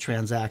rely on these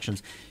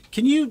transactions.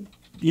 Can you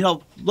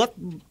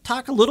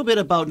talk a little bit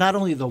about not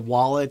only the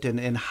wallet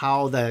and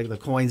how the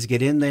coins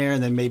get in there,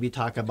 and then maybe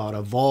talk about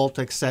a vault,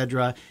 et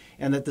cetera,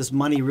 and that this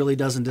money really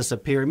doesn't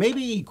disappear.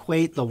 Maybe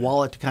equate the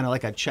wallet to kind of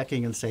like a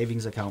checking and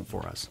savings account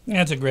for us.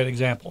 That's a great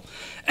example.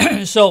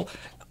 So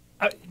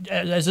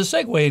as a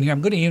segue in here,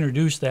 I'm going to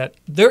introduce that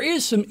there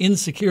is some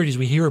insecurities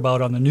we hear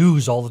about on the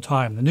news all the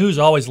time. The news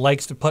always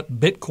likes to put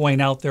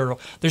Bitcoin out there.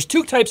 There's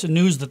two types of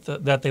news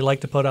that they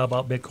like to put out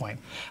about Bitcoin.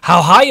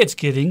 How high it's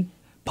getting,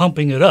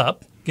 pumping it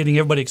up, getting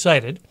everybody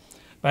excited.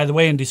 By the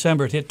way, in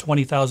December, it hit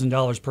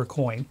 $20,000 per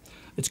coin.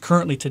 It's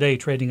currently today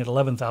trading at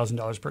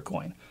 $11,000 per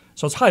coin.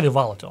 So it's highly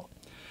volatile.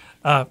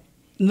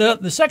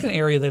 The second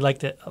area they like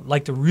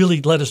to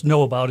really let us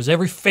know about is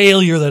every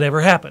failure that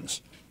ever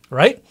happens.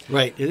 right?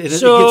 Right. It gets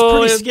So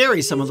pretty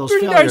scary, some of those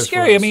pretty failures. darn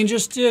scary. for I us. mean,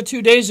 just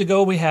 2 days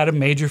ago, we had a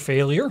major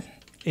failure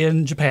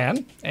in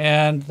Japan,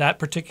 and that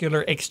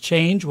particular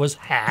exchange was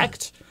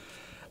hacked.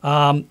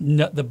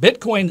 The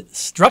Bitcoin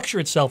structure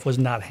itself was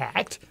not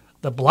hacked.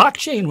 The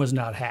blockchain was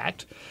not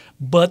hacked,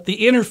 but the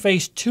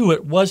interface to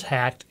it was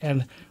hacked,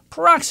 and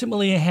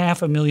approximately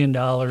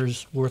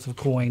 $500,000 worth of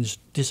coins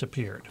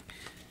disappeared.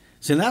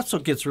 See, and that's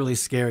what gets really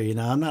scary. You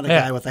know, I'm not a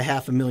guy with $500,000,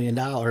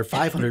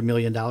 $500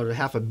 million, or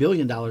 $500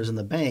 million in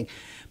the bank,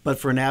 but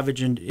for an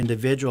average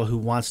individual who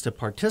wants to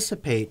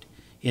participate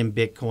in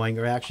Bitcoin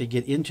or actually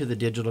get into the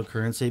digital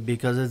currency,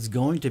 because it's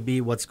going to be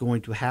what's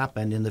going to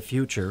happen in the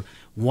future,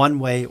 one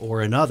way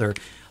or another.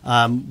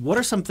 What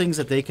are some things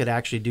that they could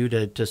actually do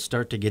to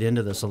start to get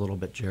into this a little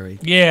bit, Jerry?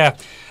 Yeah,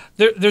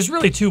 there's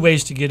really 2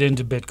 ways to get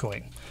into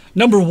Bitcoin.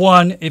 Number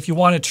one, if you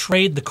want to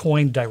trade the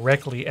coin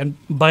directly, and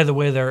by the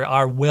way, there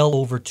are well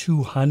over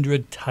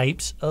 200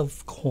 types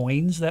of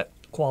coins that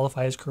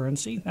qualify as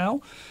currency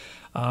now.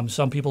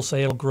 Some people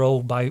say it'll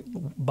grow by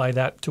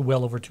that to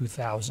well over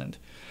 2,000.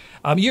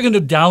 You're going to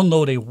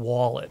download a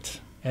wallet,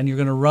 and you're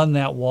going to run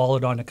that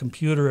wallet on a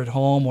computer at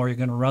home, or you're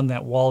going to run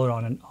that wallet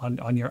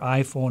on your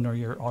iPhone or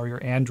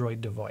your Android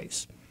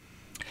device.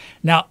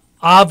 Now,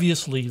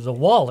 obviously, the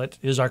wallet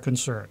is our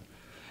concern.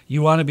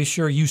 You want to be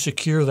sure you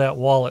secure that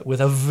wallet with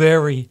a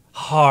very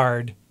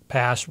hard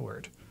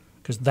password,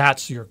 because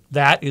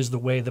that is the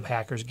way the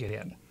hackers get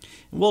in.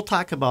 We'll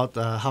talk about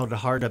how to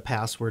hard a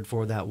password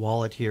for that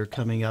wallet here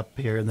coming up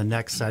here in the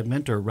next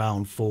segment, or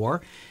round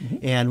 4. Mm-hmm.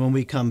 And when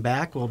we come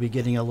back, we'll be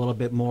getting a little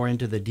bit more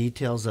into the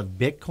details of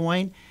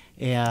Bitcoin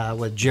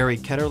with Jerry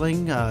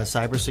Ketterling,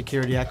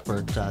 cybersecurity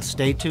expert.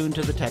 Stay tuned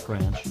to the Tech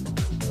Ranch.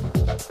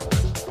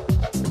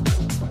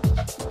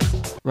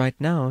 Right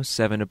now,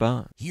 7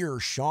 above.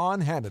 Here's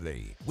Sean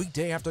Hannity,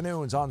 weekday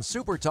afternoons on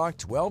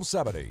SuperTalk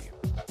 1270.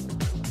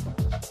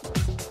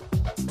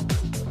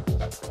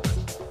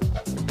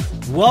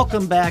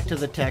 Welcome back to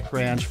the Tech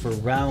Ranch for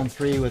round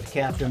 3 with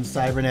Captain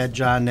Cybernet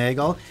John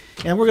Nagel.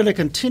 And we're going to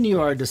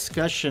continue our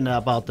discussion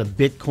about the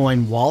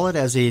Bitcoin wallet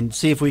as we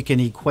see if we can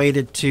equate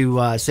it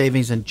to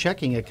savings and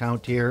checking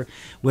account here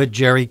with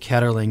Jerry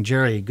Ketterling.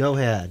 Jerry, go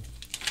ahead.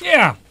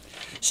 Yeah.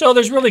 So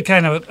there's really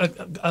kind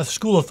of a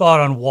school of thought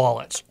on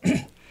wallets.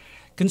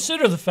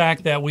 Consider the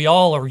fact that we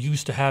all are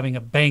used to having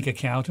a bank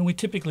account, and we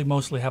typically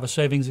mostly have a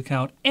savings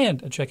account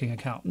and a checking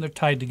account, and they're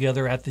tied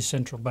together at the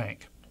central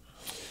bank.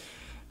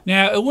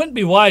 Now, it wouldn't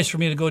be wise for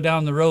me to go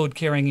down the road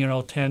carrying,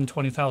 $10,000,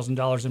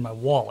 $20,000 in my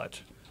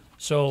wallet.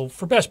 So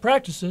for best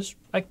practices,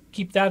 I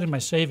keep that in my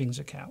savings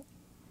account.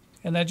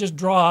 And I just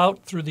draw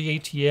out through the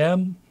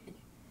ATM,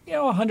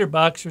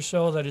 $100 or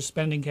so that is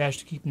spending cash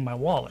to keep in my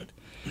wallet.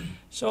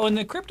 So in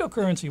the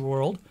cryptocurrency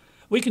world,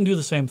 we can do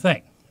the same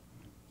thing.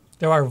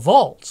 There are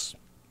vaults.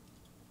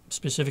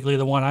 Specifically,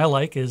 the one I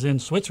like is in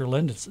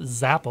Switzerland. It's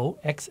Xapo,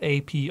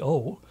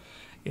 X-A-P-O.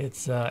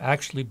 It's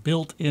actually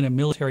built in a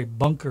military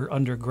bunker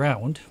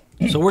underground.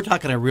 So we're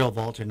talking a real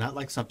vault here, not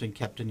like something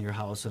kept in your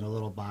house in a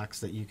little box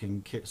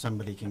that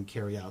somebody can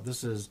carry out.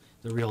 This is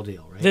the real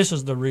deal, right? This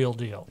is the real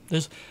deal.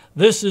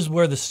 This is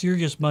where the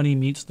serious money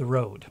meets the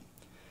road,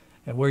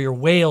 and where your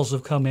whales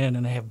have come in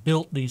and they have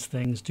built these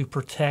things to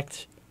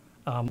protect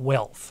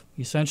wealth.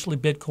 Essentially,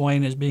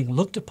 Bitcoin is being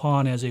looked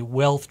upon as a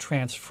wealth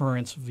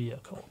transference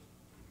vehicle.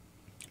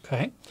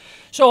 Okay?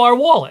 So our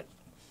wallet,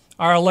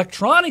 our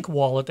electronic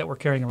wallet that we're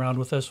carrying around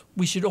with us,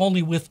 we should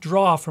only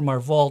withdraw from our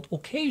vault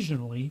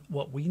occasionally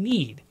what we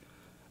need.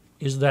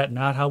 Is that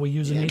not how we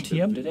use an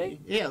ATM today?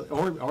 Yeah,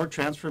 or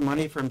transfer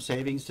money from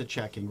savings to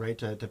checking, right,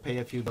 to pay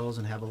a few bills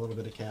and have a little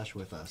bit of cash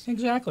with us.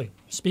 Exactly.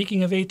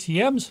 Speaking of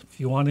ATMs, if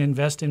you want to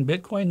invest in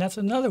Bitcoin, that's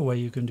another way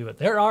you can do it.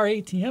 There are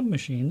ATM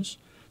machines,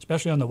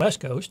 especially on the West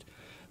Coast,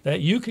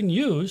 that you can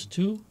use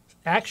to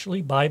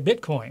actually buy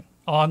Bitcoin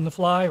on the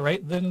fly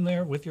right then and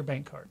there with your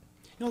bank card.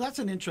 That's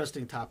an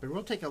interesting topic.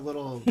 We'll take a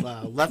little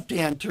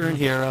left-hand turn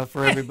here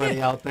for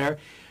everybody out there.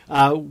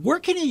 Where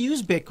can you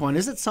use Bitcoin?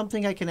 Is it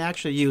something I can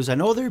actually use? I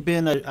know there had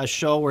been a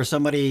show where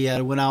somebody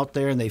went out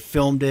there and they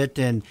filmed it,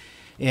 and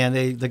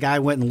the guy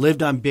went and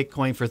lived on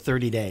Bitcoin for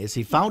 30 days.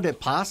 He found it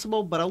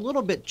possible, but a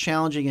little bit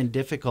challenging and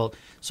difficult.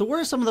 So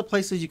where are some of the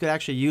places you could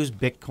actually use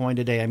Bitcoin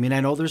today? I mean, I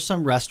know there's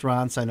some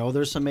restaurants. I know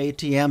there's some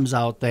ATMs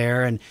out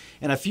there and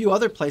a few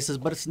other places,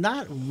 but it's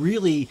not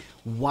really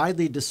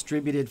widely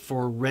distributed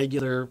for a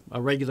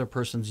regular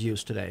person's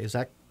use today. Is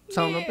that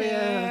sound okay?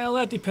 Yeah, well,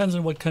 that depends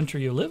on what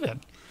country you live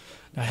in.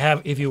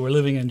 Now, if you were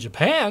living in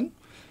Japan,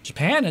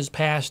 Japan has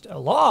passed a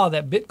law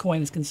that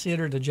Bitcoin is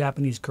considered a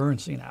Japanese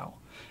currency now.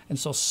 And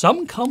so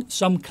some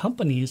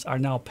companies are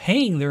now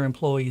paying their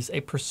employees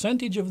a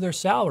percentage of their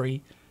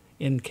salary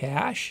in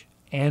cash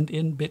and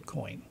in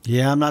Bitcoin.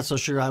 Yeah, I'm not so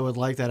sure I would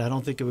like that. I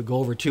don't think it would go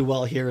over too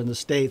well here in the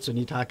States when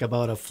you talk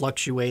about a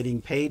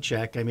fluctuating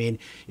paycheck. I mean,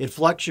 it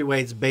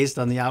fluctuates based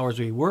on the hours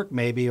we work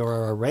maybe or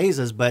our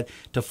raises, but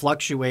to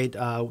fluctuate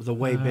the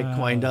way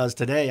Bitcoin does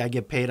today, I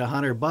get paid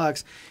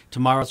 $100.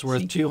 Tomorrow it's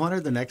worth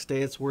 $200. The next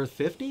day it's worth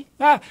 $50.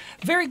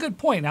 Very good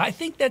point. Now, I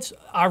think that's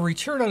our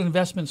return on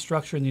investment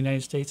structure in the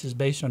United States is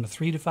based on a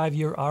 3 to 5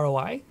 year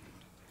ROI.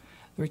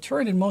 The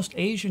return in most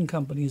Asian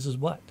companies is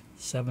what?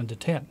 7 to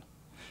 10.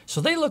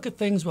 So they look at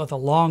things with a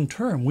long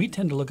term. We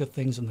tend to look at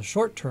things in the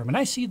short term. And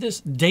I see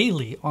this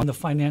daily on the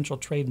financial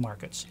trade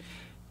markets.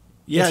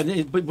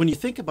 Yeah, but when you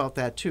think about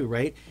that too,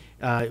 right?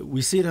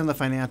 We see it in the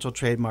financial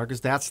trade markets.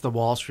 That's the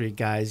Wall Street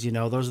guys. You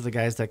know, those are the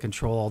guys that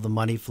control all the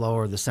money flow,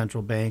 or the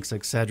central banks,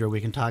 et cetera.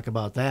 We can talk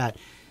about that.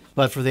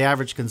 But for the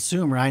average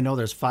consumer, I know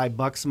there's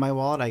 $5 in my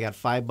wallet. I got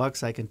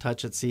 $5. I can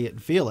touch it, see it,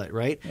 and feel it,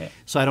 right? Yeah.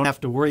 So I don't have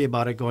to worry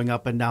about it going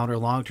up and down or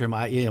long term.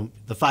 The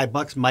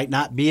 $5 might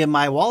not be in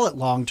my wallet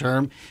long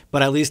term,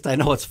 but at least I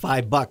know it's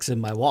 $5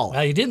 in my wallet.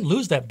 Well, you didn't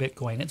lose that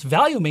Bitcoin. Its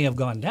value may have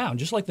gone down,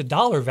 just like the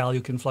dollar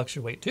value can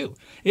fluctuate too.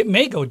 It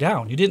may go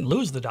down. You didn't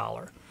lose the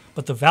dollar,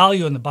 but the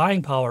value and the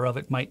buying power of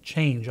it might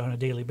change on a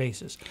daily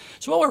basis.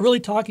 So what we're really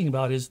talking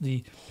about is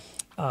the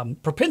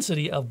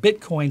propensity of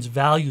Bitcoin's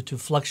value to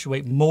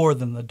fluctuate more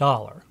than the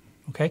dollar.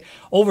 Okay,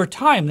 over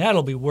time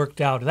that'll be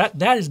worked out.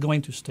 That is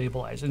going to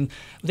stabilize, and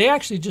they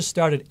actually just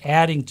started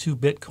adding to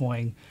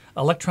Bitcoin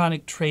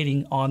electronic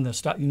trading on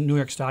the New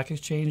York Stock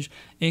Exchange,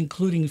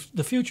 including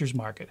the futures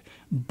market.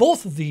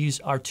 Both of these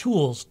are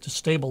tools to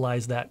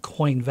stabilize that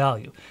coin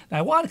value. Now,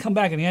 I want to come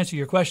back and answer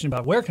your question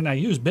about where can I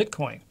use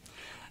Bitcoin.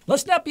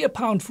 Let's not be a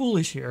pound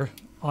foolish here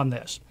on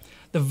this.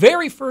 The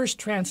very first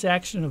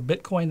transaction of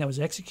Bitcoin that was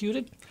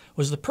executed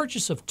was the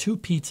purchase of 2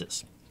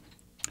 pizzas.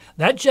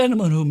 That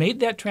gentleman who made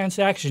that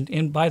transaction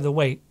in, by the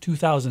way,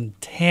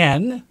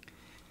 2010,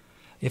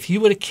 if he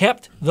would have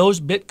kept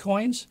those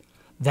Bitcoins,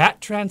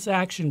 that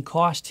transaction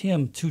cost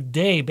him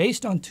today,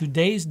 based on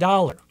today's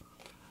dollar,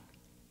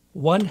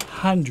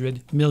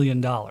 $100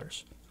 million.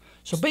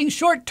 So being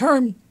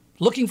short-term,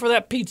 looking for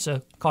that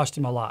pizza, cost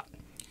him a lot.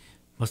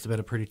 Must have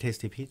been a pretty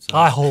tasty pizza.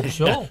 I hope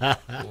so.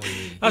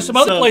 Some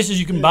other places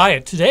you can buy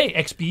it today.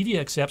 Expedia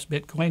accepts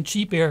Bitcoin.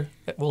 Cheap Air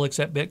will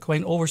accept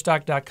Bitcoin.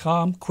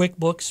 Overstock.com.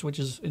 QuickBooks, which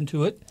is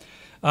Intuit.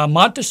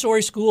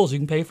 Montessori schools, you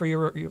can pay for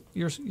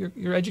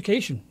your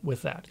education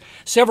with that.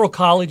 Several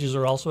colleges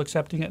are also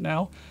accepting it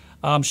now.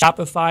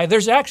 Shopify.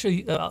 There's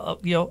actually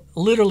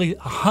literally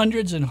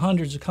hundreds and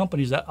hundreds of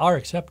companies that are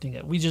accepting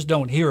it. We just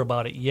don't hear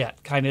about it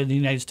yet, kind of in the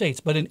United States.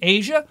 But in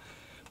Asia,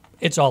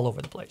 it's all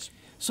over the place.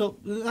 So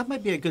that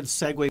might be a good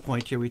segue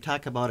point here. We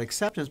talk about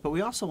acceptance, but we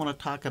also want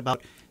to talk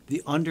about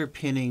the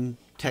underpinning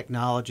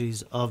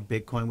technologies of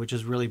Bitcoin, which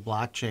is really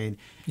blockchain,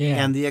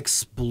 and the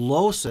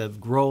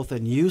explosive growth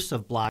and use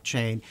of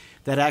blockchain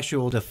that actually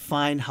will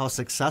define how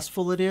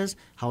successful it is,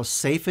 how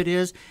safe it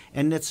is.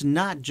 And it's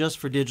not just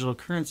for digital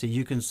currency.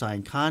 You can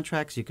sign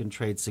contracts, you can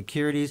trade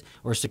securities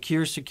or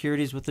secure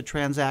securities with the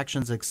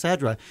transactions,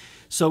 etc.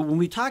 So when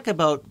we talk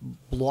about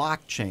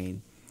blockchain,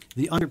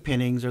 the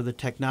underpinnings or the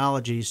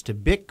technologies to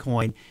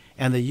Bitcoin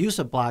and the use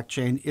of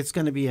blockchain, it's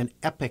going to be an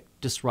epic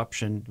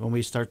disruption when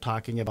we start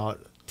talking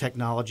about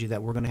technology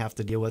that we're going to have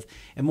to deal with,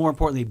 and more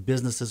importantly,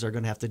 businesses are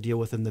going to have to deal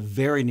with in the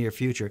very near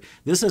future.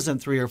 This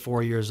isn't 3 or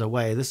 4 years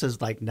away. This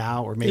is like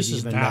now, or maybe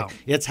even now.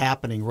 It's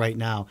happening right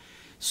now.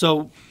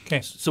 So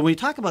when you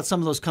talk about some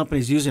of those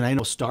companies using, I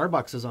know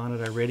Starbucks is on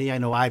it already. I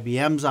know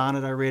IBM's on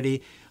it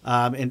already.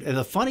 And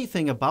the funny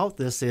thing about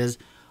this is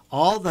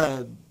all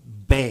the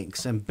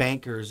banks and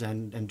bankers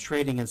and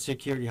trading and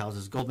security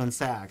houses, Goldman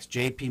Sachs,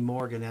 JP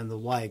Morgan and the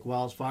like,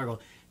 Wells Fargo,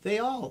 they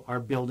all are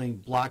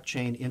building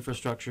blockchain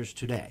infrastructures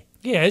today.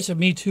 Yeah, it's a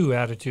Me Too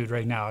attitude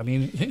right now. I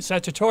mean,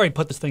 Satoshi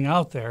put this thing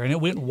out there, and it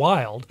went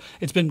wild.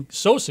 It's been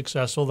so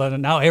successful that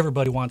now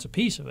everybody wants a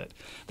piece of it.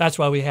 That's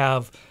why we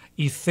have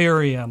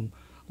Ethereum,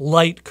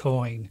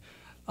 Litecoin,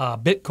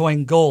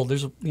 Bitcoin Gold.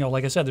 There's,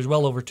 like I said, there's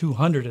well over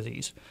 200 of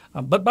these.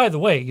 But by the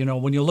way,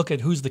 when you look at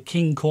who's the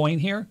king coin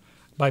here,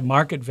 by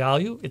market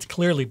value, it's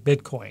clearly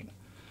Bitcoin.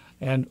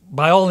 And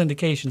by all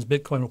indications,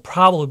 Bitcoin will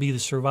probably be the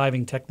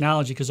surviving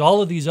technology because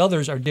all of these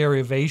others are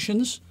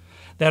derivations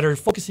that are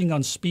focusing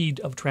on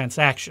speed of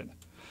transaction.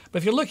 But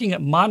if you're looking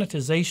at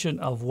monetization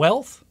of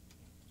wealth,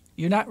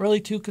 you're not really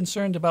too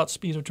concerned about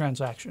speed of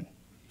transaction.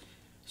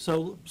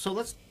 So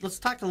let's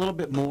talk a little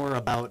bit more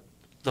about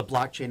the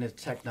blockchain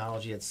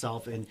technology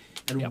itself and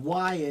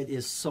why it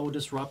is so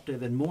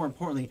disruptive, and more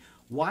importantly,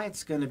 why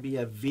it's going to be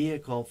a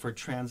vehicle for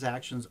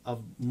transactions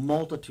of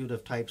multitude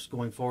of types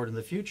going forward in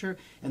the future,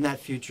 and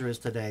that future is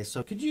today.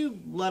 So could you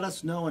let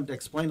us know and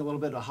explain a little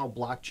bit about how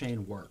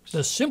blockchain works?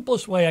 The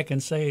simplest way I can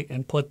say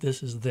and put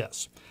this is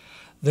this.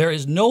 There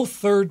is no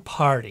third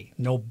party,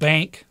 no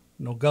bank,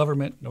 no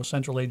government, no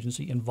central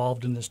agency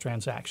involved in this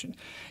transaction.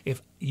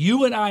 If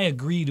you and I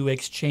agree to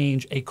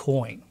exchange a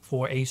coin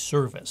for a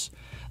service,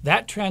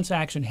 that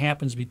transaction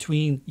happens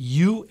between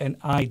you and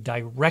I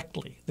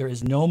directly. There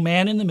is no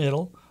man in the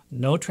middle,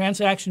 no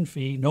transaction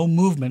fee, no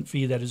movement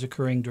fee that is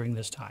occurring during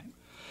this time.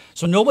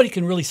 So nobody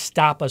can really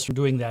stop us from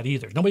doing that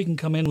either. Nobody can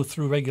come in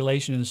through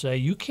regulation and say,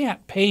 you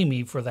can't pay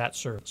me for that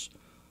service.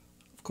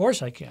 Of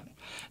course I can.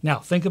 Now,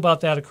 think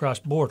about that across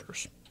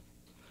borders.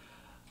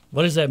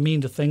 What does that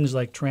mean to things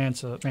like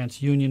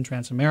TransUnion,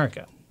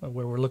 Transamerica,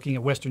 where we're looking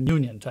at Western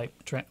Union type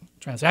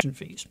transaction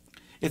fees?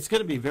 It's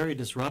going to be very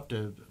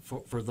disruptive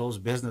for those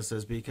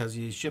businesses because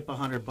you ship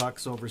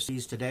 $100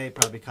 overseas today, it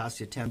probably costs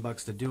you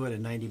 $10 to do it,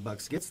 and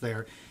 $90 gets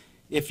there.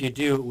 If you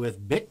do it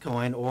with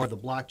Bitcoin or the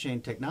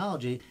blockchain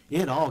technology,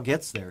 it all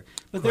gets there.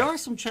 But there are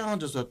some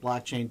challenges with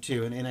blockchain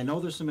too, and I know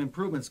there's some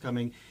improvements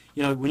coming.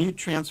 You know, when you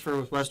transfer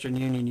with Western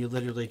Union, you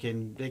literally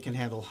they can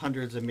handle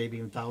hundreds and maybe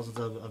even thousands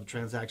of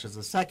transactions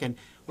a second,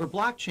 where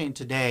blockchain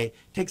today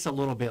takes a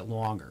little bit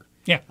longer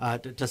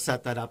to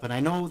set that up. And I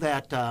know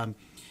that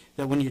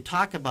that when you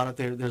talk about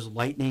it, there's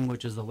Lightning,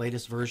 which is the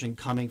latest version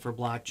coming for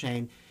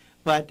blockchain.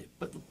 But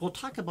we'll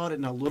talk about it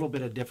in a little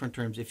bit of different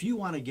terms. If you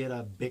want to get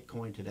a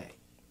Bitcoin today.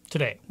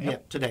 Today.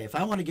 If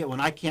I want to get one,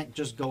 I can't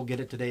just go get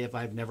it today if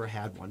I've never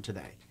had one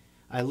today.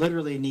 I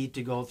literally need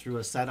to go through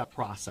a setup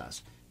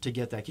process to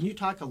get that. Can you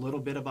talk a little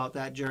bit about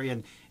that, Jerry,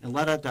 and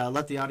let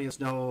the audience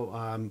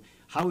know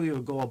how you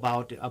would go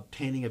about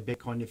obtaining a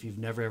Bitcoin if you've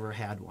never ever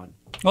had one?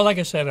 Well, like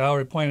I said, I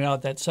already pointed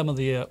out that some of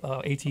the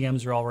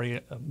ATMs are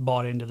already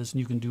bought into this, and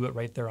you can do it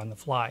right there on the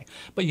fly.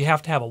 But you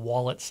have to have a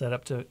wallet set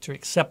up to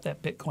accept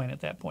that Bitcoin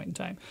at that point in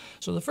time.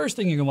 So the first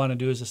thing you're going to want to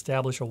do is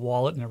establish a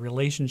wallet and a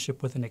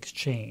relationship with an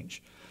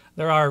exchange.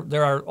 There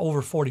are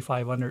over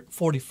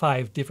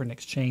 45 different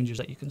exchanges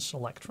that you can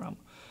select from.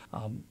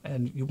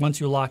 Once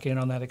you lock in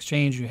on that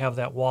exchange, you have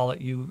that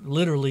wallet, you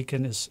literally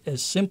can, as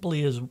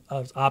simply as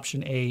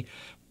option A,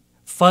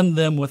 fund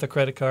them with a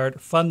credit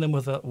card, fund them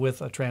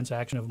with a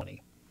transaction of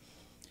money.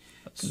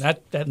 And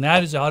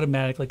that is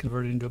automatically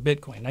converted into a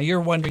Bitcoin. Now,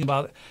 you're wondering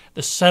about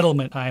the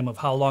settlement time of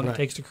how long it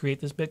takes to create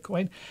this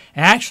Bitcoin.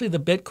 Actually, the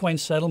Bitcoin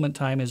settlement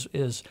time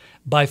is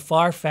by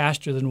far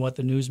faster than what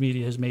the news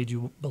media has made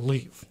you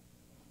believe.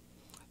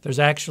 There's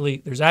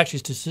actually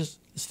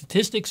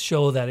statistics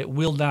show that it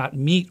will not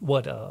meet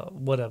what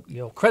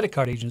a credit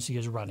card agency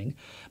is running,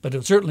 but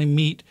it'll certainly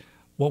meet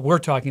what we're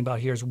talking about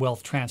here is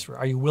wealth transfer.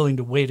 Are you willing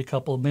to wait a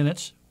couple of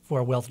minutes for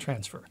a wealth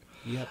transfer?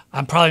 Yep.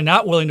 I'm probably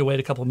not willing to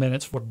wait a couple of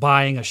minutes for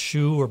buying a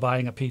shoe or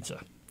buying a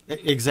pizza.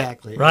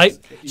 Exactly. Right?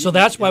 So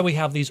that's why we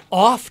have these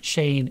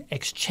off-chain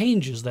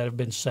exchanges that have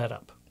been set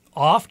up.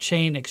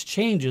 Off-chain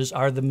exchanges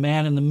are the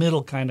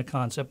man-in-the-middle kind of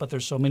concept, but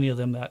there's so many of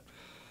them that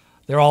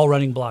they're all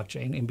running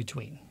blockchain in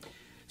between.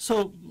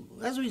 So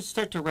as we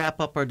start to wrap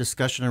up our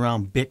discussion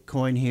around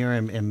Bitcoin here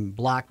and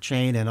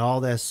blockchain and all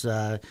this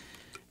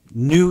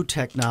new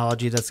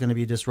technology that's going to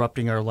be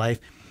disrupting our life,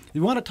 we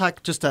want to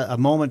talk just a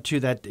moment, too,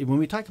 that when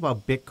we talk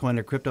about Bitcoin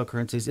or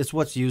cryptocurrencies, it's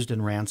what's used in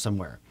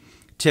ransomware,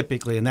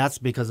 typically, and that's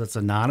because it's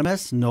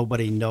anonymous.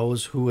 Nobody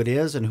knows who it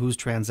is and who's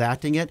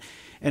transacting it.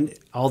 And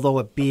although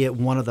it be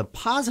one of the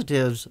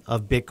positives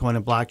of Bitcoin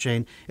and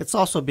blockchain, it's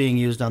also being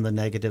used on the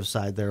negative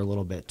side there a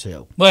little bit,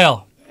 too.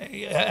 Well,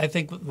 I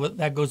think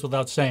that goes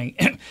without saying.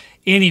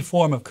 Any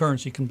form of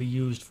currency can be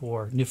used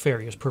for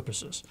nefarious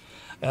purposes.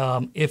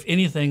 If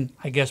anything,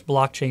 I guess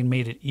blockchain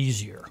made it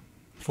easier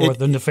for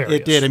the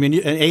nefarious. It did. I mean,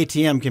 an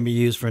ATM can be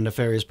used for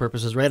nefarious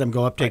purposes, right?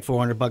 Go up, take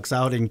 $400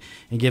 out, and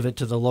give it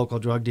to the local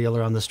drug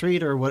dealer on the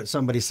street, or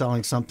somebody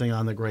selling something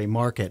on the gray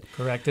market.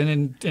 Correct. And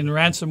in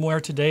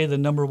ransomware today, the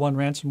number one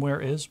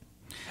ransomware is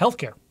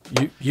healthcare.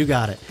 You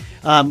got it.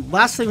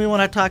 Last thing we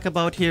want to talk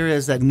about here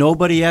is that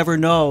nobody ever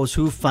knows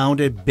who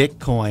founded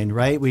Bitcoin,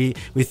 right? We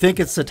think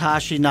it's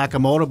Satoshi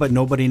Nakamoto, but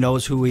nobody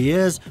knows who he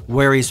is,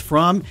 where he's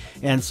from,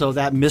 and so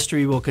that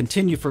mystery will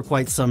continue for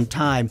quite some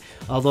time.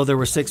 Although there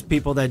were 6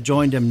 people that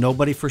joined him,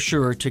 nobody for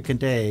sure to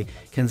today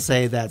can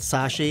say that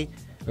Satoshi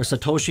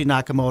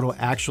Nakamoto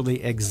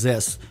actually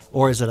exists,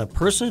 or is it a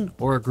person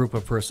or a group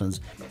of persons?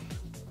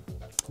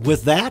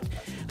 With that,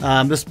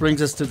 this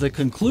brings us to the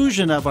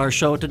conclusion of our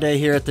show today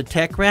here at the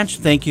Tech Ranch.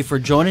 Thank you for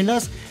joining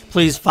us.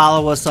 Please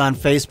follow us on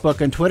Facebook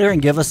and Twitter and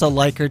give us a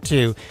like or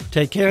two.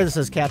 Take care. This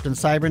is Captain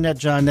Cybernet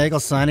John Nagel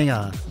signing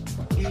off.